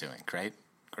you guys doing? Great?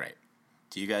 Great.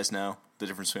 Do you guys know the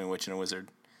difference between a witch and a wizard?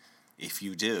 If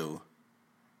you do,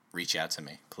 reach out to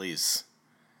me, please.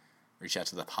 Reach out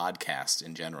to the podcast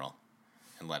in general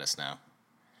and let us know.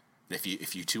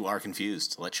 If you two are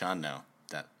confused, let Sean know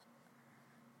that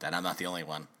I'm not the only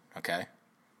one, okay?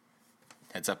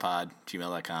 headsuppod,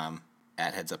 gmail.com,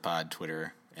 @headsuppod,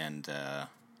 Twitter, and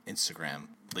Instagram.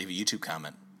 Leave a YouTube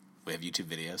comment. We have YouTube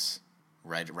videos.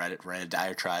 Write a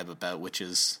diatribe about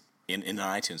witches in an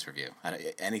iTunes review.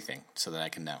 Anything so that I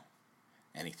can know.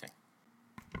 Anything.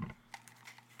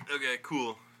 Okay,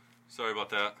 cool. Sorry about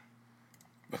that.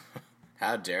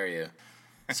 How dare you?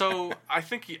 So, I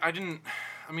think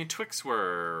Twix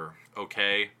were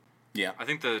okay. Yeah. I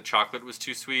think the chocolate was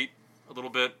too sweet a little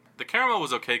bit. The caramel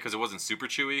was okay because it wasn't super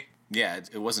chewy. Yeah,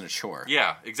 it wasn't a chore.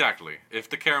 Yeah, exactly. If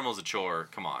the caramel's a chore,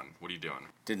 come on, what are you doing?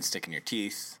 Didn't stick in your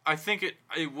teeth. I think it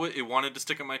wanted to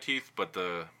stick in my teeth, but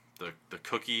the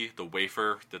cookie, the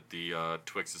wafer that the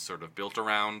Twix is sort of built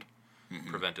around,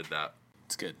 prevented that.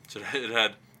 It's good. So it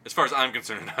had, as far as I'm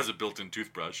concerned, it has a built-in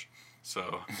toothbrush.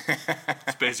 So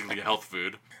it's basically a health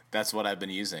food. That's what I've been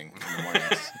using in the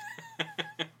mornings.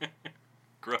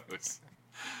 Gross.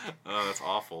 Oh, that's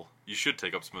awful. You should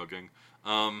take up smoking.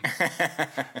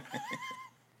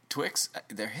 Twix,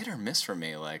 they're hit or miss for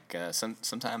me. Like,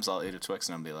 sometimes I'll eat a Twix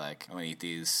and I'll be like, I'm going to eat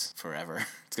these forever.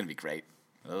 It's going to be great.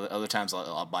 Other times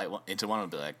I'll bite into one and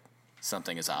be like,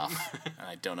 something is off. And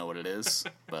I don't know what it is,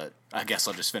 but I guess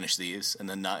I'll just finish these and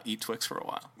then not eat Twix for a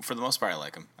while. For the most part, I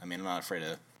like them. I mean, I'm not afraid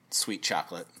of sweet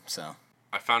chocolate, so.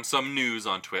 I found some news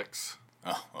on Twix.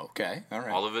 Oh, okay. All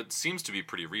right. All of it seems to be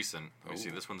pretty recent. Let me see.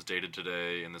 This one's dated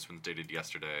today, and this one's dated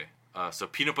yesterday. So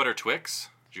peanut butter Twix.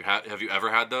 Have you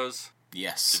ever had those?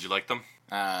 Yes. Did you like them?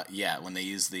 Yeah. When they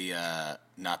used the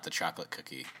not the chocolate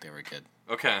cookie, they were good.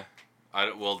 Okay.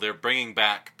 Well, they're bringing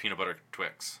back peanut butter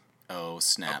Twix. Oh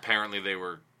snap! Apparently, they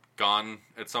were gone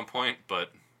at some point,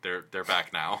 but they're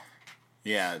back now.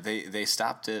 Yeah, they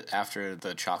stopped it after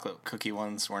the chocolate cookie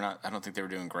ones were not. I don't think they were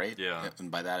doing great. Yeah.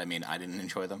 And by that I mean I didn't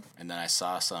enjoy them. And then I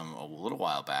saw some a little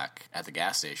while back at the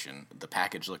gas station. The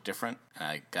package looked different, and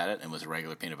I got it, and it was a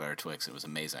regular peanut butter Twix. It was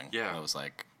amazing. Yeah. That was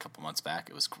like a couple months back.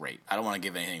 It was great. I don't want to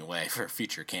give anything away for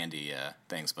future candy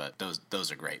things, but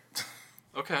those are great.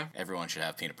 Okay. Everyone should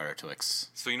have peanut butter Twix.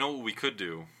 So you know what we could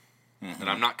do, and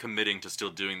I'm not committing to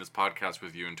still doing this podcast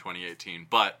with you in 2018,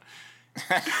 but.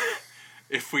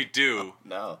 If we do,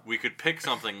 no. we could pick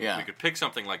something. Yeah. We could pick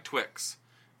something like Twix,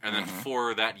 and then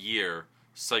for that year,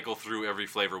 cycle through every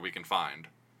flavor we can find,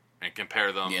 and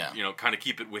compare them. Yeah. You know, kind of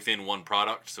keep it within one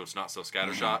product, so it's not so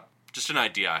scattershot. Just an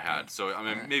idea I had. So I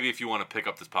mean, maybe if you want to pick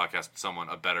up this podcast with someone,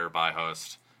 a better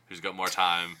by-host who's got more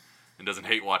time and doesn't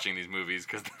hate watching these movies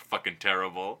because they're fucking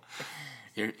terrible.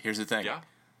 Here's the thing. Yeah.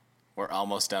 We're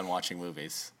almost done watching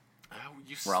movies.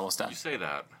 We're almost done. You say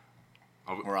that.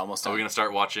 We're almost Are done. we going to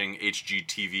start watching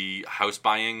HGTV house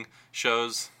buying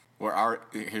shows?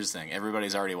 Here's the thing.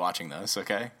 Everybody's already watching those,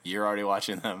 okay? You're already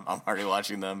watching them. I'm already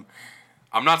watching them.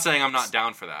 I'm not saying I'm not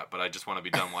down for that, but I just want to be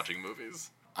done watching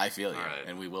movies. I feel you, right.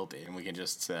 and we will be. And we can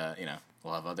just,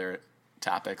 we'll have other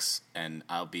topics, and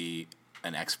I'll be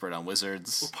an expert on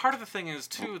wizards. Well, part of the thing is,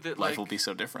 too, that, Life will be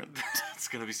so different. it's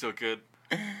going to be so good.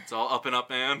 It's all up and up,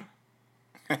 man.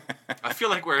 I feel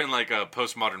like we're in, like, a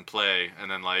postmodern play,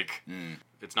 and then, like,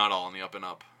 it's not all on the up and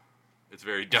up. It's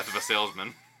very Death of a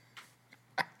Salesman.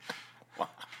 Wow.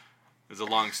 There's a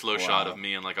long, slow shot of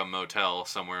me in, like, a motel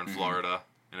somewhere in Florida,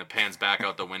 and it pans back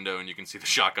out the window, and you can see the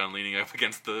shotgun leaning up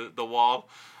against the wall.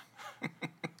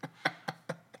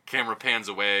 Camera pans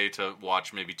away to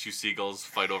watch maybe two seagulls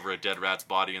fight over a dead rat's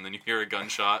body, and then you hear a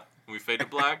gunshot, and we fade to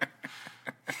black.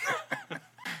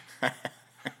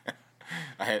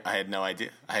 I had no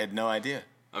idea.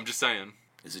 I'm just saying.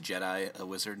 Is a Jedi a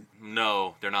wizard?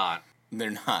 No, they're not.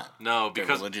 They're not. No, They're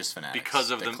because religious fanatics.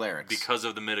 Because of They're the clerics. because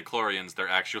of the midichlorians, they're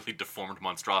actually deformed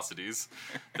monstrosities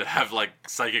that have like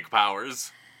psychic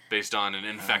powers based on an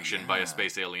infection by a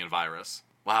space alien virus.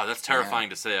 Wow, that's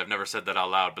terrifying to say. I've never said that out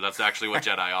loud, but that's actually what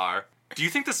Jedi are. Do you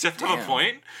think the Sith have a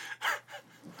point?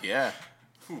 Yeah,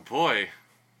 Oh boy.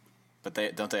 but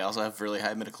don't they also have really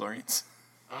high midichlorians?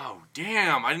 Oh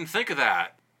damn! I didn't think of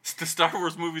that. The Star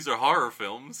Wars movies are horror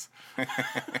films.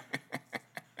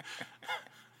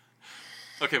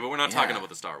 Okay, but we're not talking about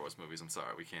the Star Wars movies. I'm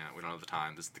sorry, we can't. We don't have the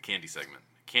time. This is the candy segment.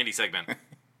 Candy segment.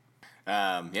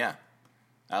 Yeah,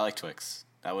 I like Twix.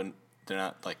 I wouldn't they're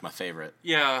not like my favorite.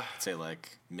 Yeah, I'd say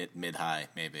like mid high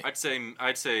maybe. I'd say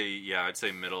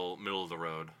middle of the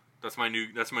road. That's my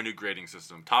new grading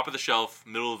system. Top of the shelf,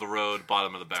 middle of the road,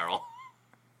 bottom of the barrel.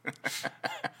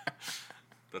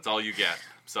 That's all you get.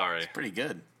 Sorry. Pretty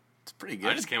good. It's pretty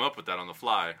good. I just came up with that on the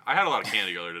fly. I had a lot of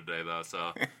candy earlier today though,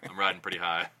 so I'm riding pretty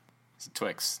high. It's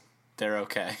Twix. They're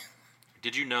okay.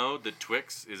 Did you know that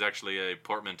Twix is actually a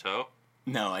portmanteau?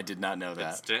 No, I did not know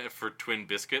that. It's for Twin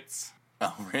Biscuits.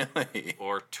 Oh, really?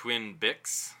 Or Twin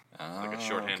Bix, like a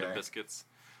shorthand of okay. biscuits.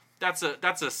 That's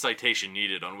a citation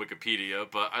needed on Wikipedia,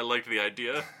 but I liked the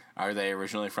idea. Are they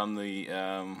originally from the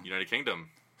United Kingdom.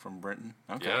 from Britain?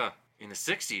 Okay. Yeah, in the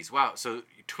 60s. Wow, so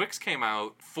Twix came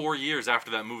out 4 years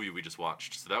after that movie we just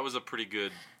watched. So that was a pretty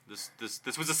good. This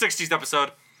was a 60s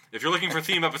episode. If you're looking for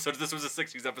theme episodes, this was a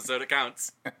 60s episode. It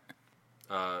counts.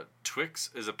 Twix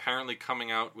is apparently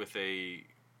coming out with a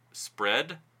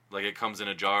spread. Like it comes in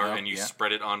a jar and you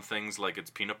spread it on things like it's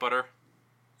peanut butter.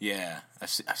 Yeah, I've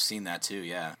seen that too.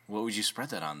 Yeah. What would you spread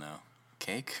that on though?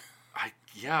 Cake?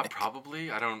 Probably.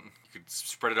 I don't. You could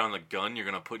spread it on the gun you're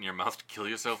gonna put in your mouth to kill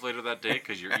yourself later that day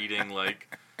because you're eating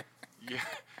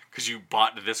because you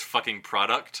bought this fucking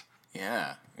product.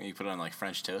 Yeah. You put it on like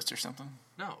French toast or something.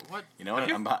 No, what? You know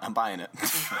what? I'm buying it.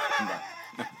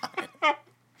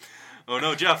 Oh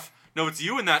no, Jeff. No, it's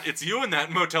you in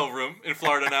that motel room in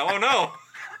Florida now. Oh no.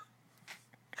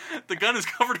 The gun is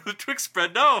covered with Twix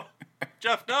spread. No.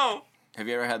 Jeff, no. Have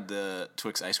you ever had the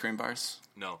Twix ice cream bars?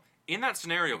 No. In that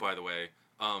scenario, by the way,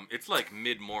 it's like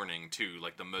mid-morning too,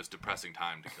 like the most depressing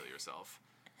time to kill yourself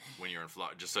when you're in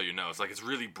Florida. Just so you know, it's like it's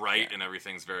really bright and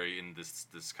everything's very in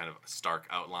this kind of stark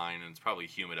outline, and it's probably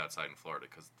humid outside in Florida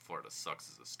because Florida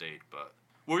sucks as a state. But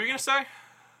what were you gonna say?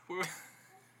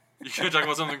 You gonna talk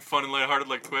about something fun and lighthearted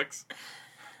like Twix?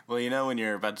 Well, you know when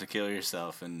you're about to kill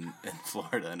yourself in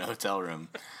Florida in a hotel room,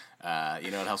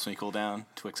 you know what helps me cool down?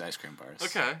 Twix ice cream bars.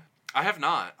 Okay, I have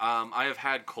not. I have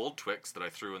had cold Twix that I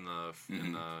threw in the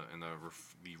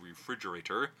the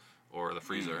refrigerator or the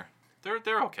freezer.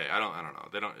 They're okay. I don't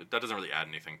know. That doesn't really add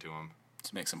anything to them.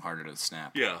 Just makes them harder to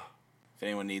snap. Yeah. If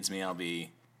anyone needs me, I'll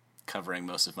be covering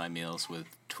most of my meals with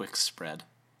Twix spread.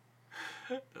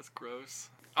 That's gross.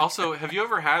 Also, have you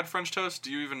ever had French toast?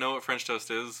 Do you even know what French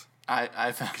toast is?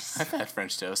 I've had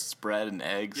French toast. It's bread and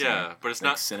eggs. Yeah, and, but it's like,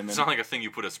 not cinnamon. It's not like a thing you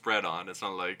put a spread on. It's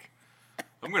not like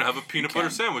I'm gonna have a peanut butter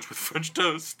sandwich with French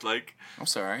toast. Like, I'm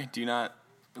sorry. Do you not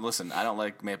listen? I don't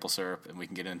like maple syrup, and we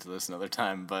can get into this another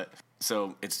time. But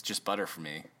so it's just butter for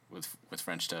me with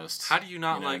French toast. how do you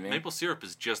not know like what I mean? maple syrup?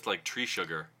 Is just like tree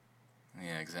sugar.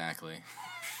 Yeah, exactly.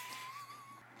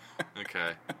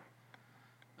 Okay.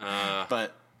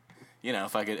 But you know,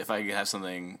 if I could have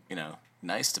something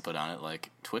nice to put on it, like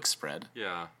Twix spread,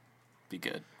 Yeah. be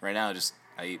good. Right now,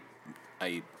 I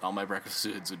eat all my breakfast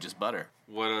foods with just butter.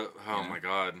 My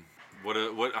god.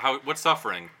 What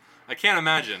suffering? I can't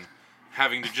imagine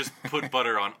having to just put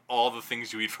butter on all the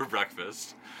things you eat for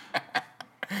breakfast.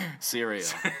 Cereal,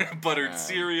 Buttered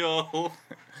cereal.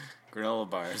 granola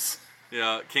bars.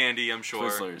 Yeah, candy, I'm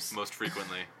sure. Twizzlers. Most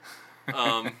frequently.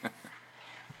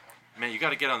 Man, you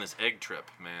got to get on this egg trip,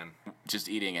 man. Just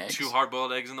eating eggs. 2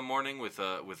 hard-boiled eggs in the morning with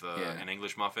an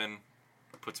English muffin.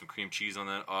 Put some cream cheese on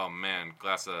that. Oh man,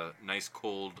 glass of nice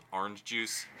cold orange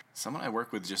juice. Someone I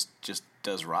work with just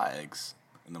does raw eggs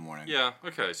in the morning. Yeah,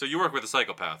 okay. So you work with a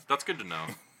psychopath. That's good to know.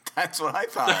 That's what I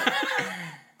thought.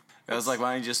 I was like,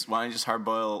 why don't you just hard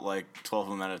boil like 12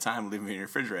 of them at a time and leave them in your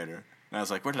refrigerator? And I was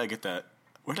like, where did I get that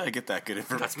good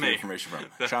That's me. information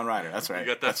from? Sean Ryder, that's right. You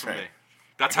got that that's from right. me.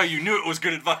 That's how you knew it was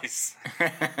good advice.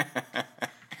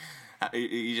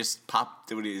 You just pop,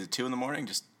 what is it, 2 in the morning?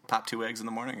 Just pop 2 eggs in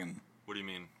the morning and What do you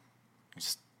mean?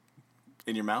 just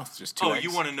in your mouth, just 2 eggs.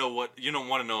 You want to know you don't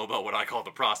want to know about what I call the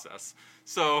process.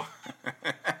 So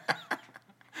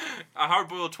I hard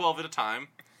boil 12 at a time,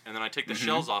 and then I take the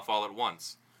shells off all at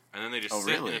once. And then they just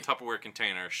sit really? in a Tupperware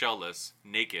container, shellless,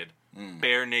 naked,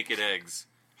 bare naked eggs,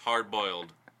 hard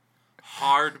boiled.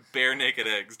 Hard bare naked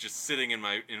eggs just sitting in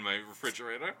my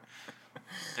refrigerator.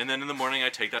 And then in the morning I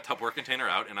take that Tupperware container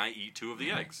out and I eat 2 of the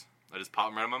eggs. I just pop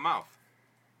them right in my mouth.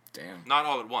 Damn. Not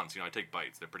all at once, I take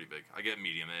bites. They're pretty big. I get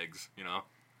medium eggs,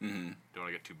 Mm-hmm. Don't want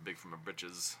to get too big for my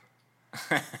britches.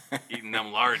 Eating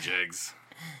them large eggs.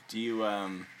 Do you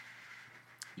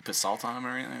you put salt on them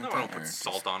or anything? No, like I that, don't put or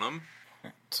salt on them.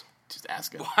 Just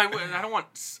ask it. I don't want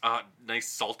nice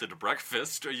salted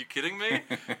breakfast. Are you kidding me?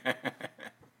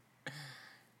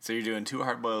 So you're doing 2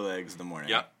 hard-boiled eggs in the morning.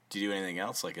 Yep. Do you do anything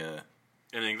else, like a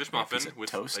An English piece muffin of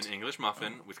with toast? an English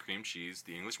muffin with cream cheese.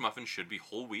 The English muffin should be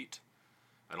whole wheat.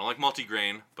 I don't like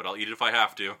multigrain, but I'll eat it if I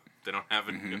have to. They don't have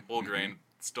it in whole grain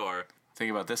store. Think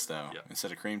about this though. Yeah.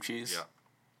 Instead of cream cheese, Yeah.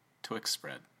 Twix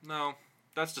spread. No,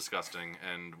 that's disgusting,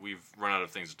 and we've run out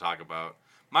of things to talk about.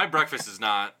 My breakfast is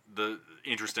not the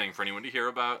interesting for anyone to hear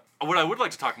about. What I would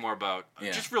like to talk more about,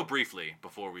 just real briefly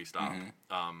before we stop,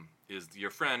 is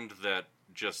your friend that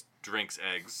just drinks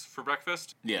eggs for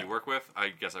breakfast. Yeah. You work with. I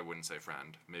guess I wouldn't say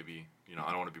friend. Maybe I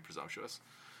don't want to be presumptuous.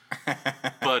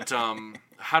 But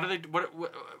how do they? What?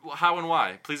 How and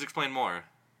why? Please explain more.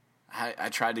 I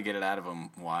tried to get it out of him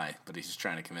why, but he's just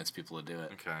trying to convince people to do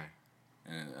it. Okay.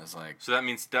 And I was like, So that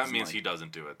means like- he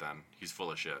doesn't do it. Then he's full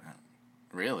of shit.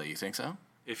 really? You think so?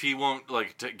 If he won't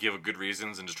give good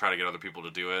reasons and just try to get other people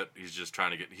to do it, he's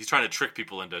trying to trick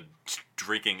people into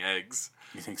drinking eggs.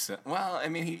 You think so? Well, I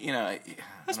mean, I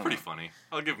That's don't pretty know. funny.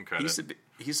 I'll give him He credit.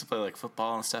 used to play like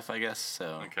football and stuff, I guess.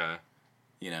 So Okay.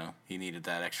 he needed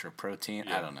that extra protein.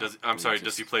 Yeah. I don't know.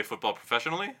 Does he play football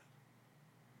professionally?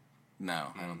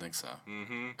 No, I don't think so.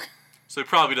 So he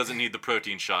probably doesn't need the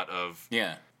protein shot of.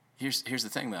 Yeah. Here's the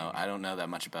thing though. I don't know that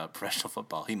much about professional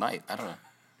football. He might. I don't know.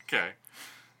 Okay.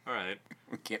 All right.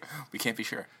 We can't be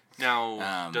sure.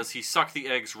 Now, does he suck the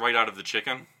eggs right out of the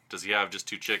chicken? Does he have just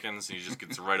 2 chickens and he just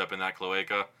gets right up in that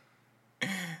cloaca?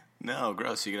 No,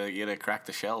 gross. You gotta crack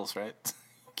the shells, right?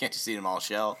 Can't just eat them all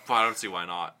shell. Well, I don't see why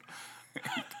not. You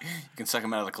can suck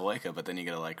them out of the cloaca, but then you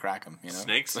gotta crack them.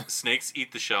 Snakes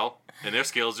eat the shell, and their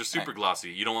scales are super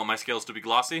glossy. You don't want my scales to be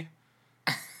glossy?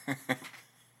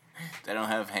 They don't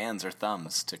have hands or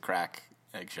thumbs to crack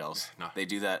eggshells. No. They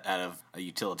do that out of a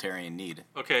utilitarian need.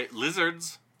 Okay,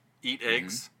 lizards eat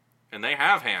eggs, and they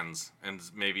have hands and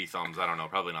maybe thumbs. I don't know,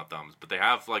 probably not thumbs, but they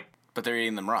have But they're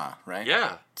eating them raw, right?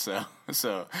 yeah. So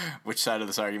which side of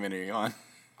this argument are you on?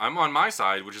 I'm on my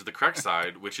side, which is the correct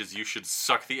side, which is you should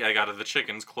suck the egg out of the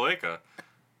chicken's cloaca.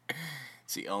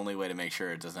 It's the only way to make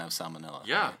sure it doesn't have salmonella.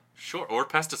 Yeah, right? sure. Or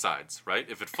pesticides, right?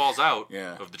 If it falls out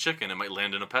Yeah. of the chicken, it might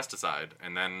land in a pesticide,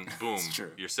 and then boom,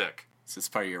 true. you're sick. So it's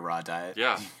part of your raw diet.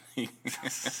 Yeah.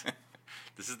 This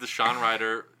is the Sean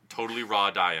Ryder totally raw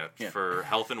diet for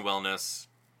health and wellness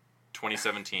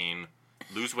 2017.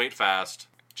 Lose weight fast.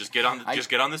 Just get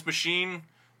on this machine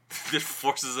that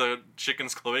forces a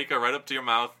chicken's cloaca right up to your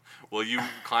mouth while you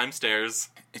climb stairs.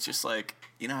 It's just like,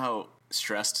 you know how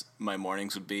stressed my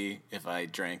mornings would be if I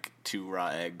drank 2 raw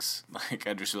eggs? Like,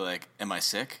 I'd just be like, am I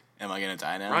sick? Am I going to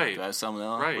die now? Right. Do I have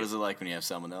salmonella? Right. What is it like when you have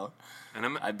salmonella?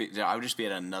 And I would just be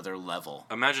at another level.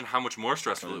 imagine how much more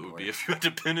stressful it would be if you had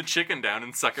to pin a chicken down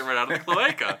and suck it right out of the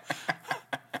cloaca.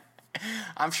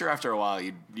 I'm sure after a while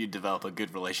you'd develop a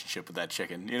good relationship with that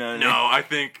chicken. You know what I No, mean? I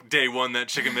think day one that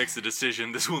chicken makes the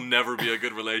decision, this will never be a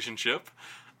good relationship.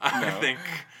 I think...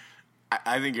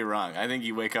 I think you're wrong. I think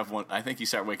you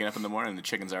start waking up in the morning and the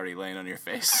chicken's already laying on your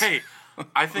face. Hey,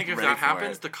 I think if Ready that for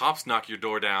happens, it. the cops knock your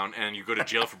door down and you go to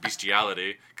jail for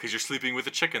bestiality because you're sleeping with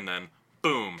a chicken then.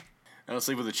 Boom. I don't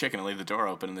sleep with the chicken and leave the door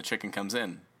open and the chicken comes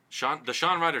in. The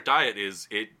Sean Ryder diet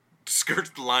it skirts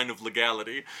the line of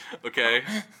legality, okay?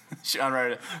 Sean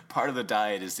Ryder, part of the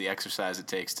diet is the exercise it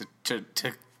takes to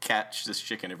catch this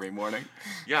chicken every morning.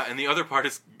 Yeah, and the other part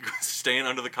is staying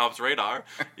under the cops' radar.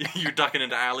 You're ducking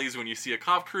into alleys when you see a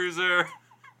cop cruiser.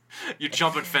 You're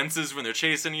jumping fences when they're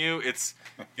chasing you.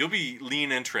 You'll be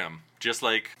lean and trim, just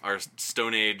like our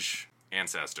Stone Age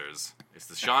ancestors. It's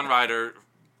the Sean Ryder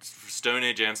Stone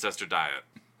Age ancestor diet.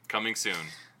 Coming soon.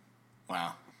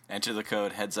 Wow. Enter the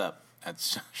code heads up at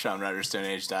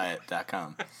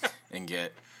SeanRyderStoneAgeDiet.com and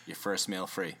get your first meal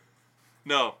free.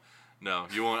 No,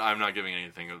 you won't. I'm not giving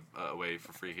anything away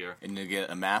for free here. And you'll get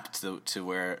a map to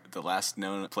where the last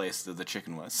known place that the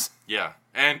chicken was. Yeah,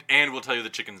 and we'll tell you the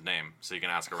chicken's name so you can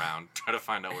ask around, try to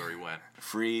find out where he went.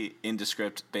 Free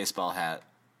indescript baseball hat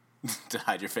to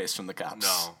hide your face from the cops.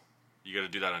 No, you got to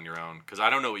do that on your own because I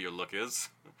don't know what your look is.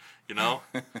 You know,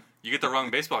 you get the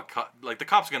wrong baseball cap. Like the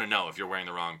cops are gonna know if you're wearing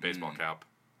the wrong baseball cap.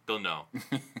 They'll know.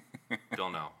 They'll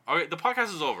know. All right, the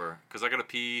podcast is over because I gotta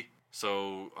pee.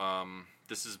 So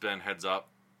this has been Heads Up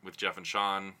with Jeff and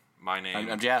Sean.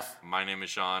 I'm Jeff. My name is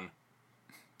Sean.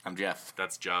 I'm Jeff.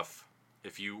 That's Jeff.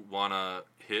 If you wanna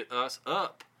hit us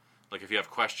up, like if you have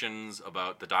questions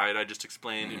about the diet I just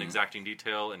explained in exacting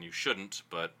detail, and you shouldn't,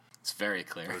 but It's very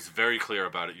clear. I was very clear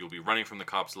about it. You'll be running from the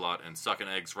cops a lot and sucking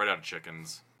eggs right out of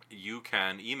chickens. You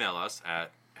can email us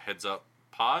at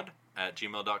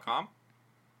headsuppod@gmail.com.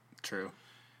 True.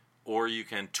 Or you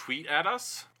can tweet at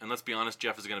us. And let's be honest,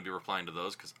 Jeff is going to be replying to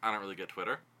those because I don't really get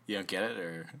Twitter. You don't get it,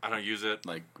 or I don't use it.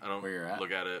 like I don't where you're at?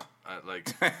 look at it.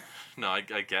 No, I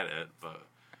get it. But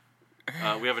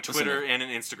we have a Twitter and an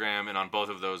Instagram. And on both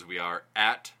of those, we are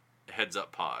at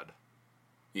headsuppod.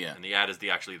 Yeah. And the at is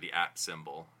actually the at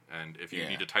symbol. And if you Yeah.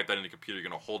 need to type that in the computer, you're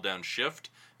going to hold down Shift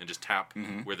and just tap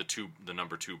where the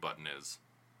number 2 button is.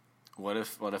 What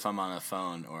if I'm on a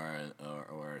phone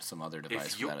or some other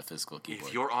device without a physical keyboard?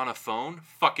 If you're on a phone,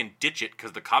 fucking ditch it,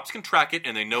 because the cops can track it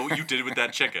and they know what you did with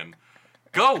that chicken.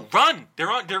 Go, run! They're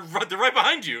right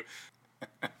behind you.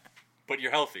 But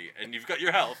you're healthy, and you've got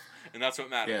your health, and that's what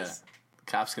matters. Yeah.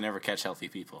 Cops can never catch healthy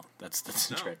people. That's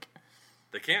the trick.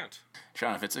 They can't.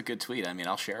 Sean, if it's a good tweet, I mean,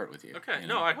 I'll share it with you. Okay, you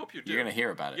no, I hope you do. You're gonna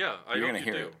hear about it. Yeah, You're hope gonna you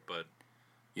hear do. it. But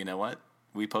you know what?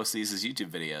 We post these as YouTube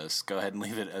videos. Go ahead and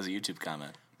leave it as a YouTube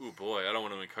comment. ooh boy, I don't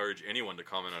want to encourage anyone to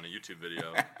comment on a YouTube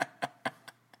video.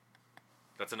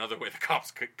 That's another way the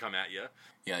cops could come at you.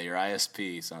 Yeah, your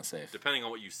ISP is not safe. Depending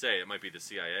on what you say, it might be the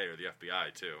CIA or the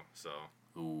FBI too. So.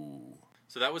 Ooh.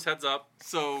 So that was heads up.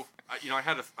 So I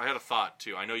had a thought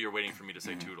too. I know you're waiting for me to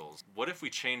say Toodles. What if we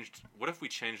changed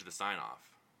the sign off,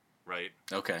 right?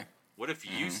 Okay. What if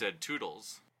you said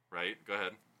Toodles, right? Go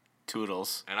ahead.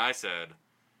 Toodles. And I said,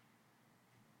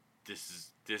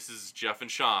 this is Jeff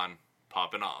and Sean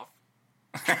popping off.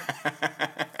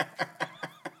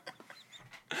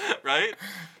 Right?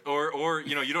 Or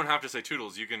you don't have to say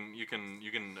Toodles. You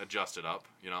can adjust it up.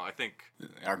 I think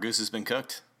Our goose has been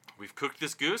cooked. we've cooked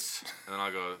this goose, and then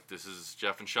I'll go, this is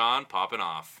Jeff and Sean popping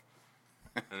off.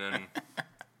 And then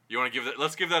you want to give that?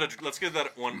 Let's give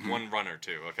that one runner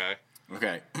too. Okay.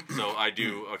 Okay. So I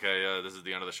do. Okay. This is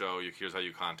the end of the show. Here's how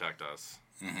you contact us.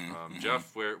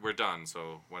 Jeff, we're done.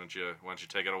 So why don't you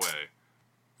take it away?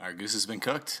 Our goose has been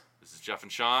cooked. This is Jeff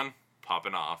and Sean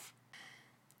popping off.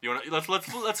 You want to let's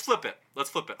flip it. Let's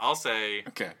flip it. I'll say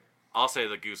Okay.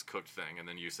 the goose cooked thing, and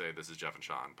then you say this is Jeff and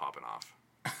Sean popping off.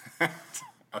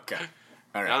 Okay.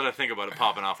 All Now right. that I think about it,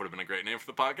 popping off would have been a great name for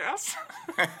the podcast.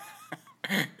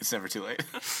 It's never too late.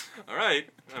 All right.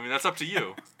 I mean, that's up to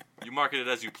you. You market it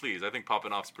as you please. I think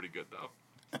popping off's pretty good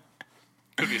though.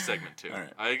 Could be a segment too. All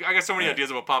right. I got so many ideas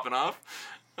about popping off.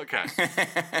 Okay.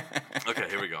 Okay,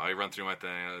 here we go. I run through my thing.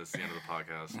 That's the end of the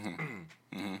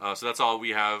podcast. So that's all we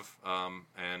have.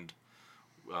 And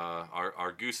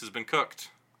our goose has been cooked.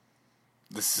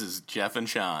 This is Jeff and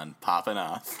Sean popping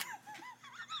off.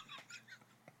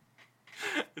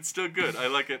 It's still good. I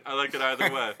like it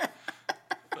either way.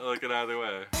 I like it either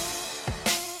way.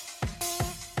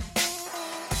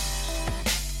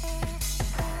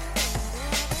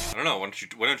 I don't know.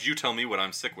 Why don't you tell me what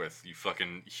I'm sick with, you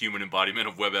fucking human embodiment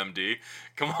of WebMD?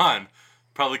 Come on.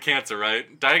 Probably cancer,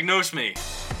 right? Diagnose me.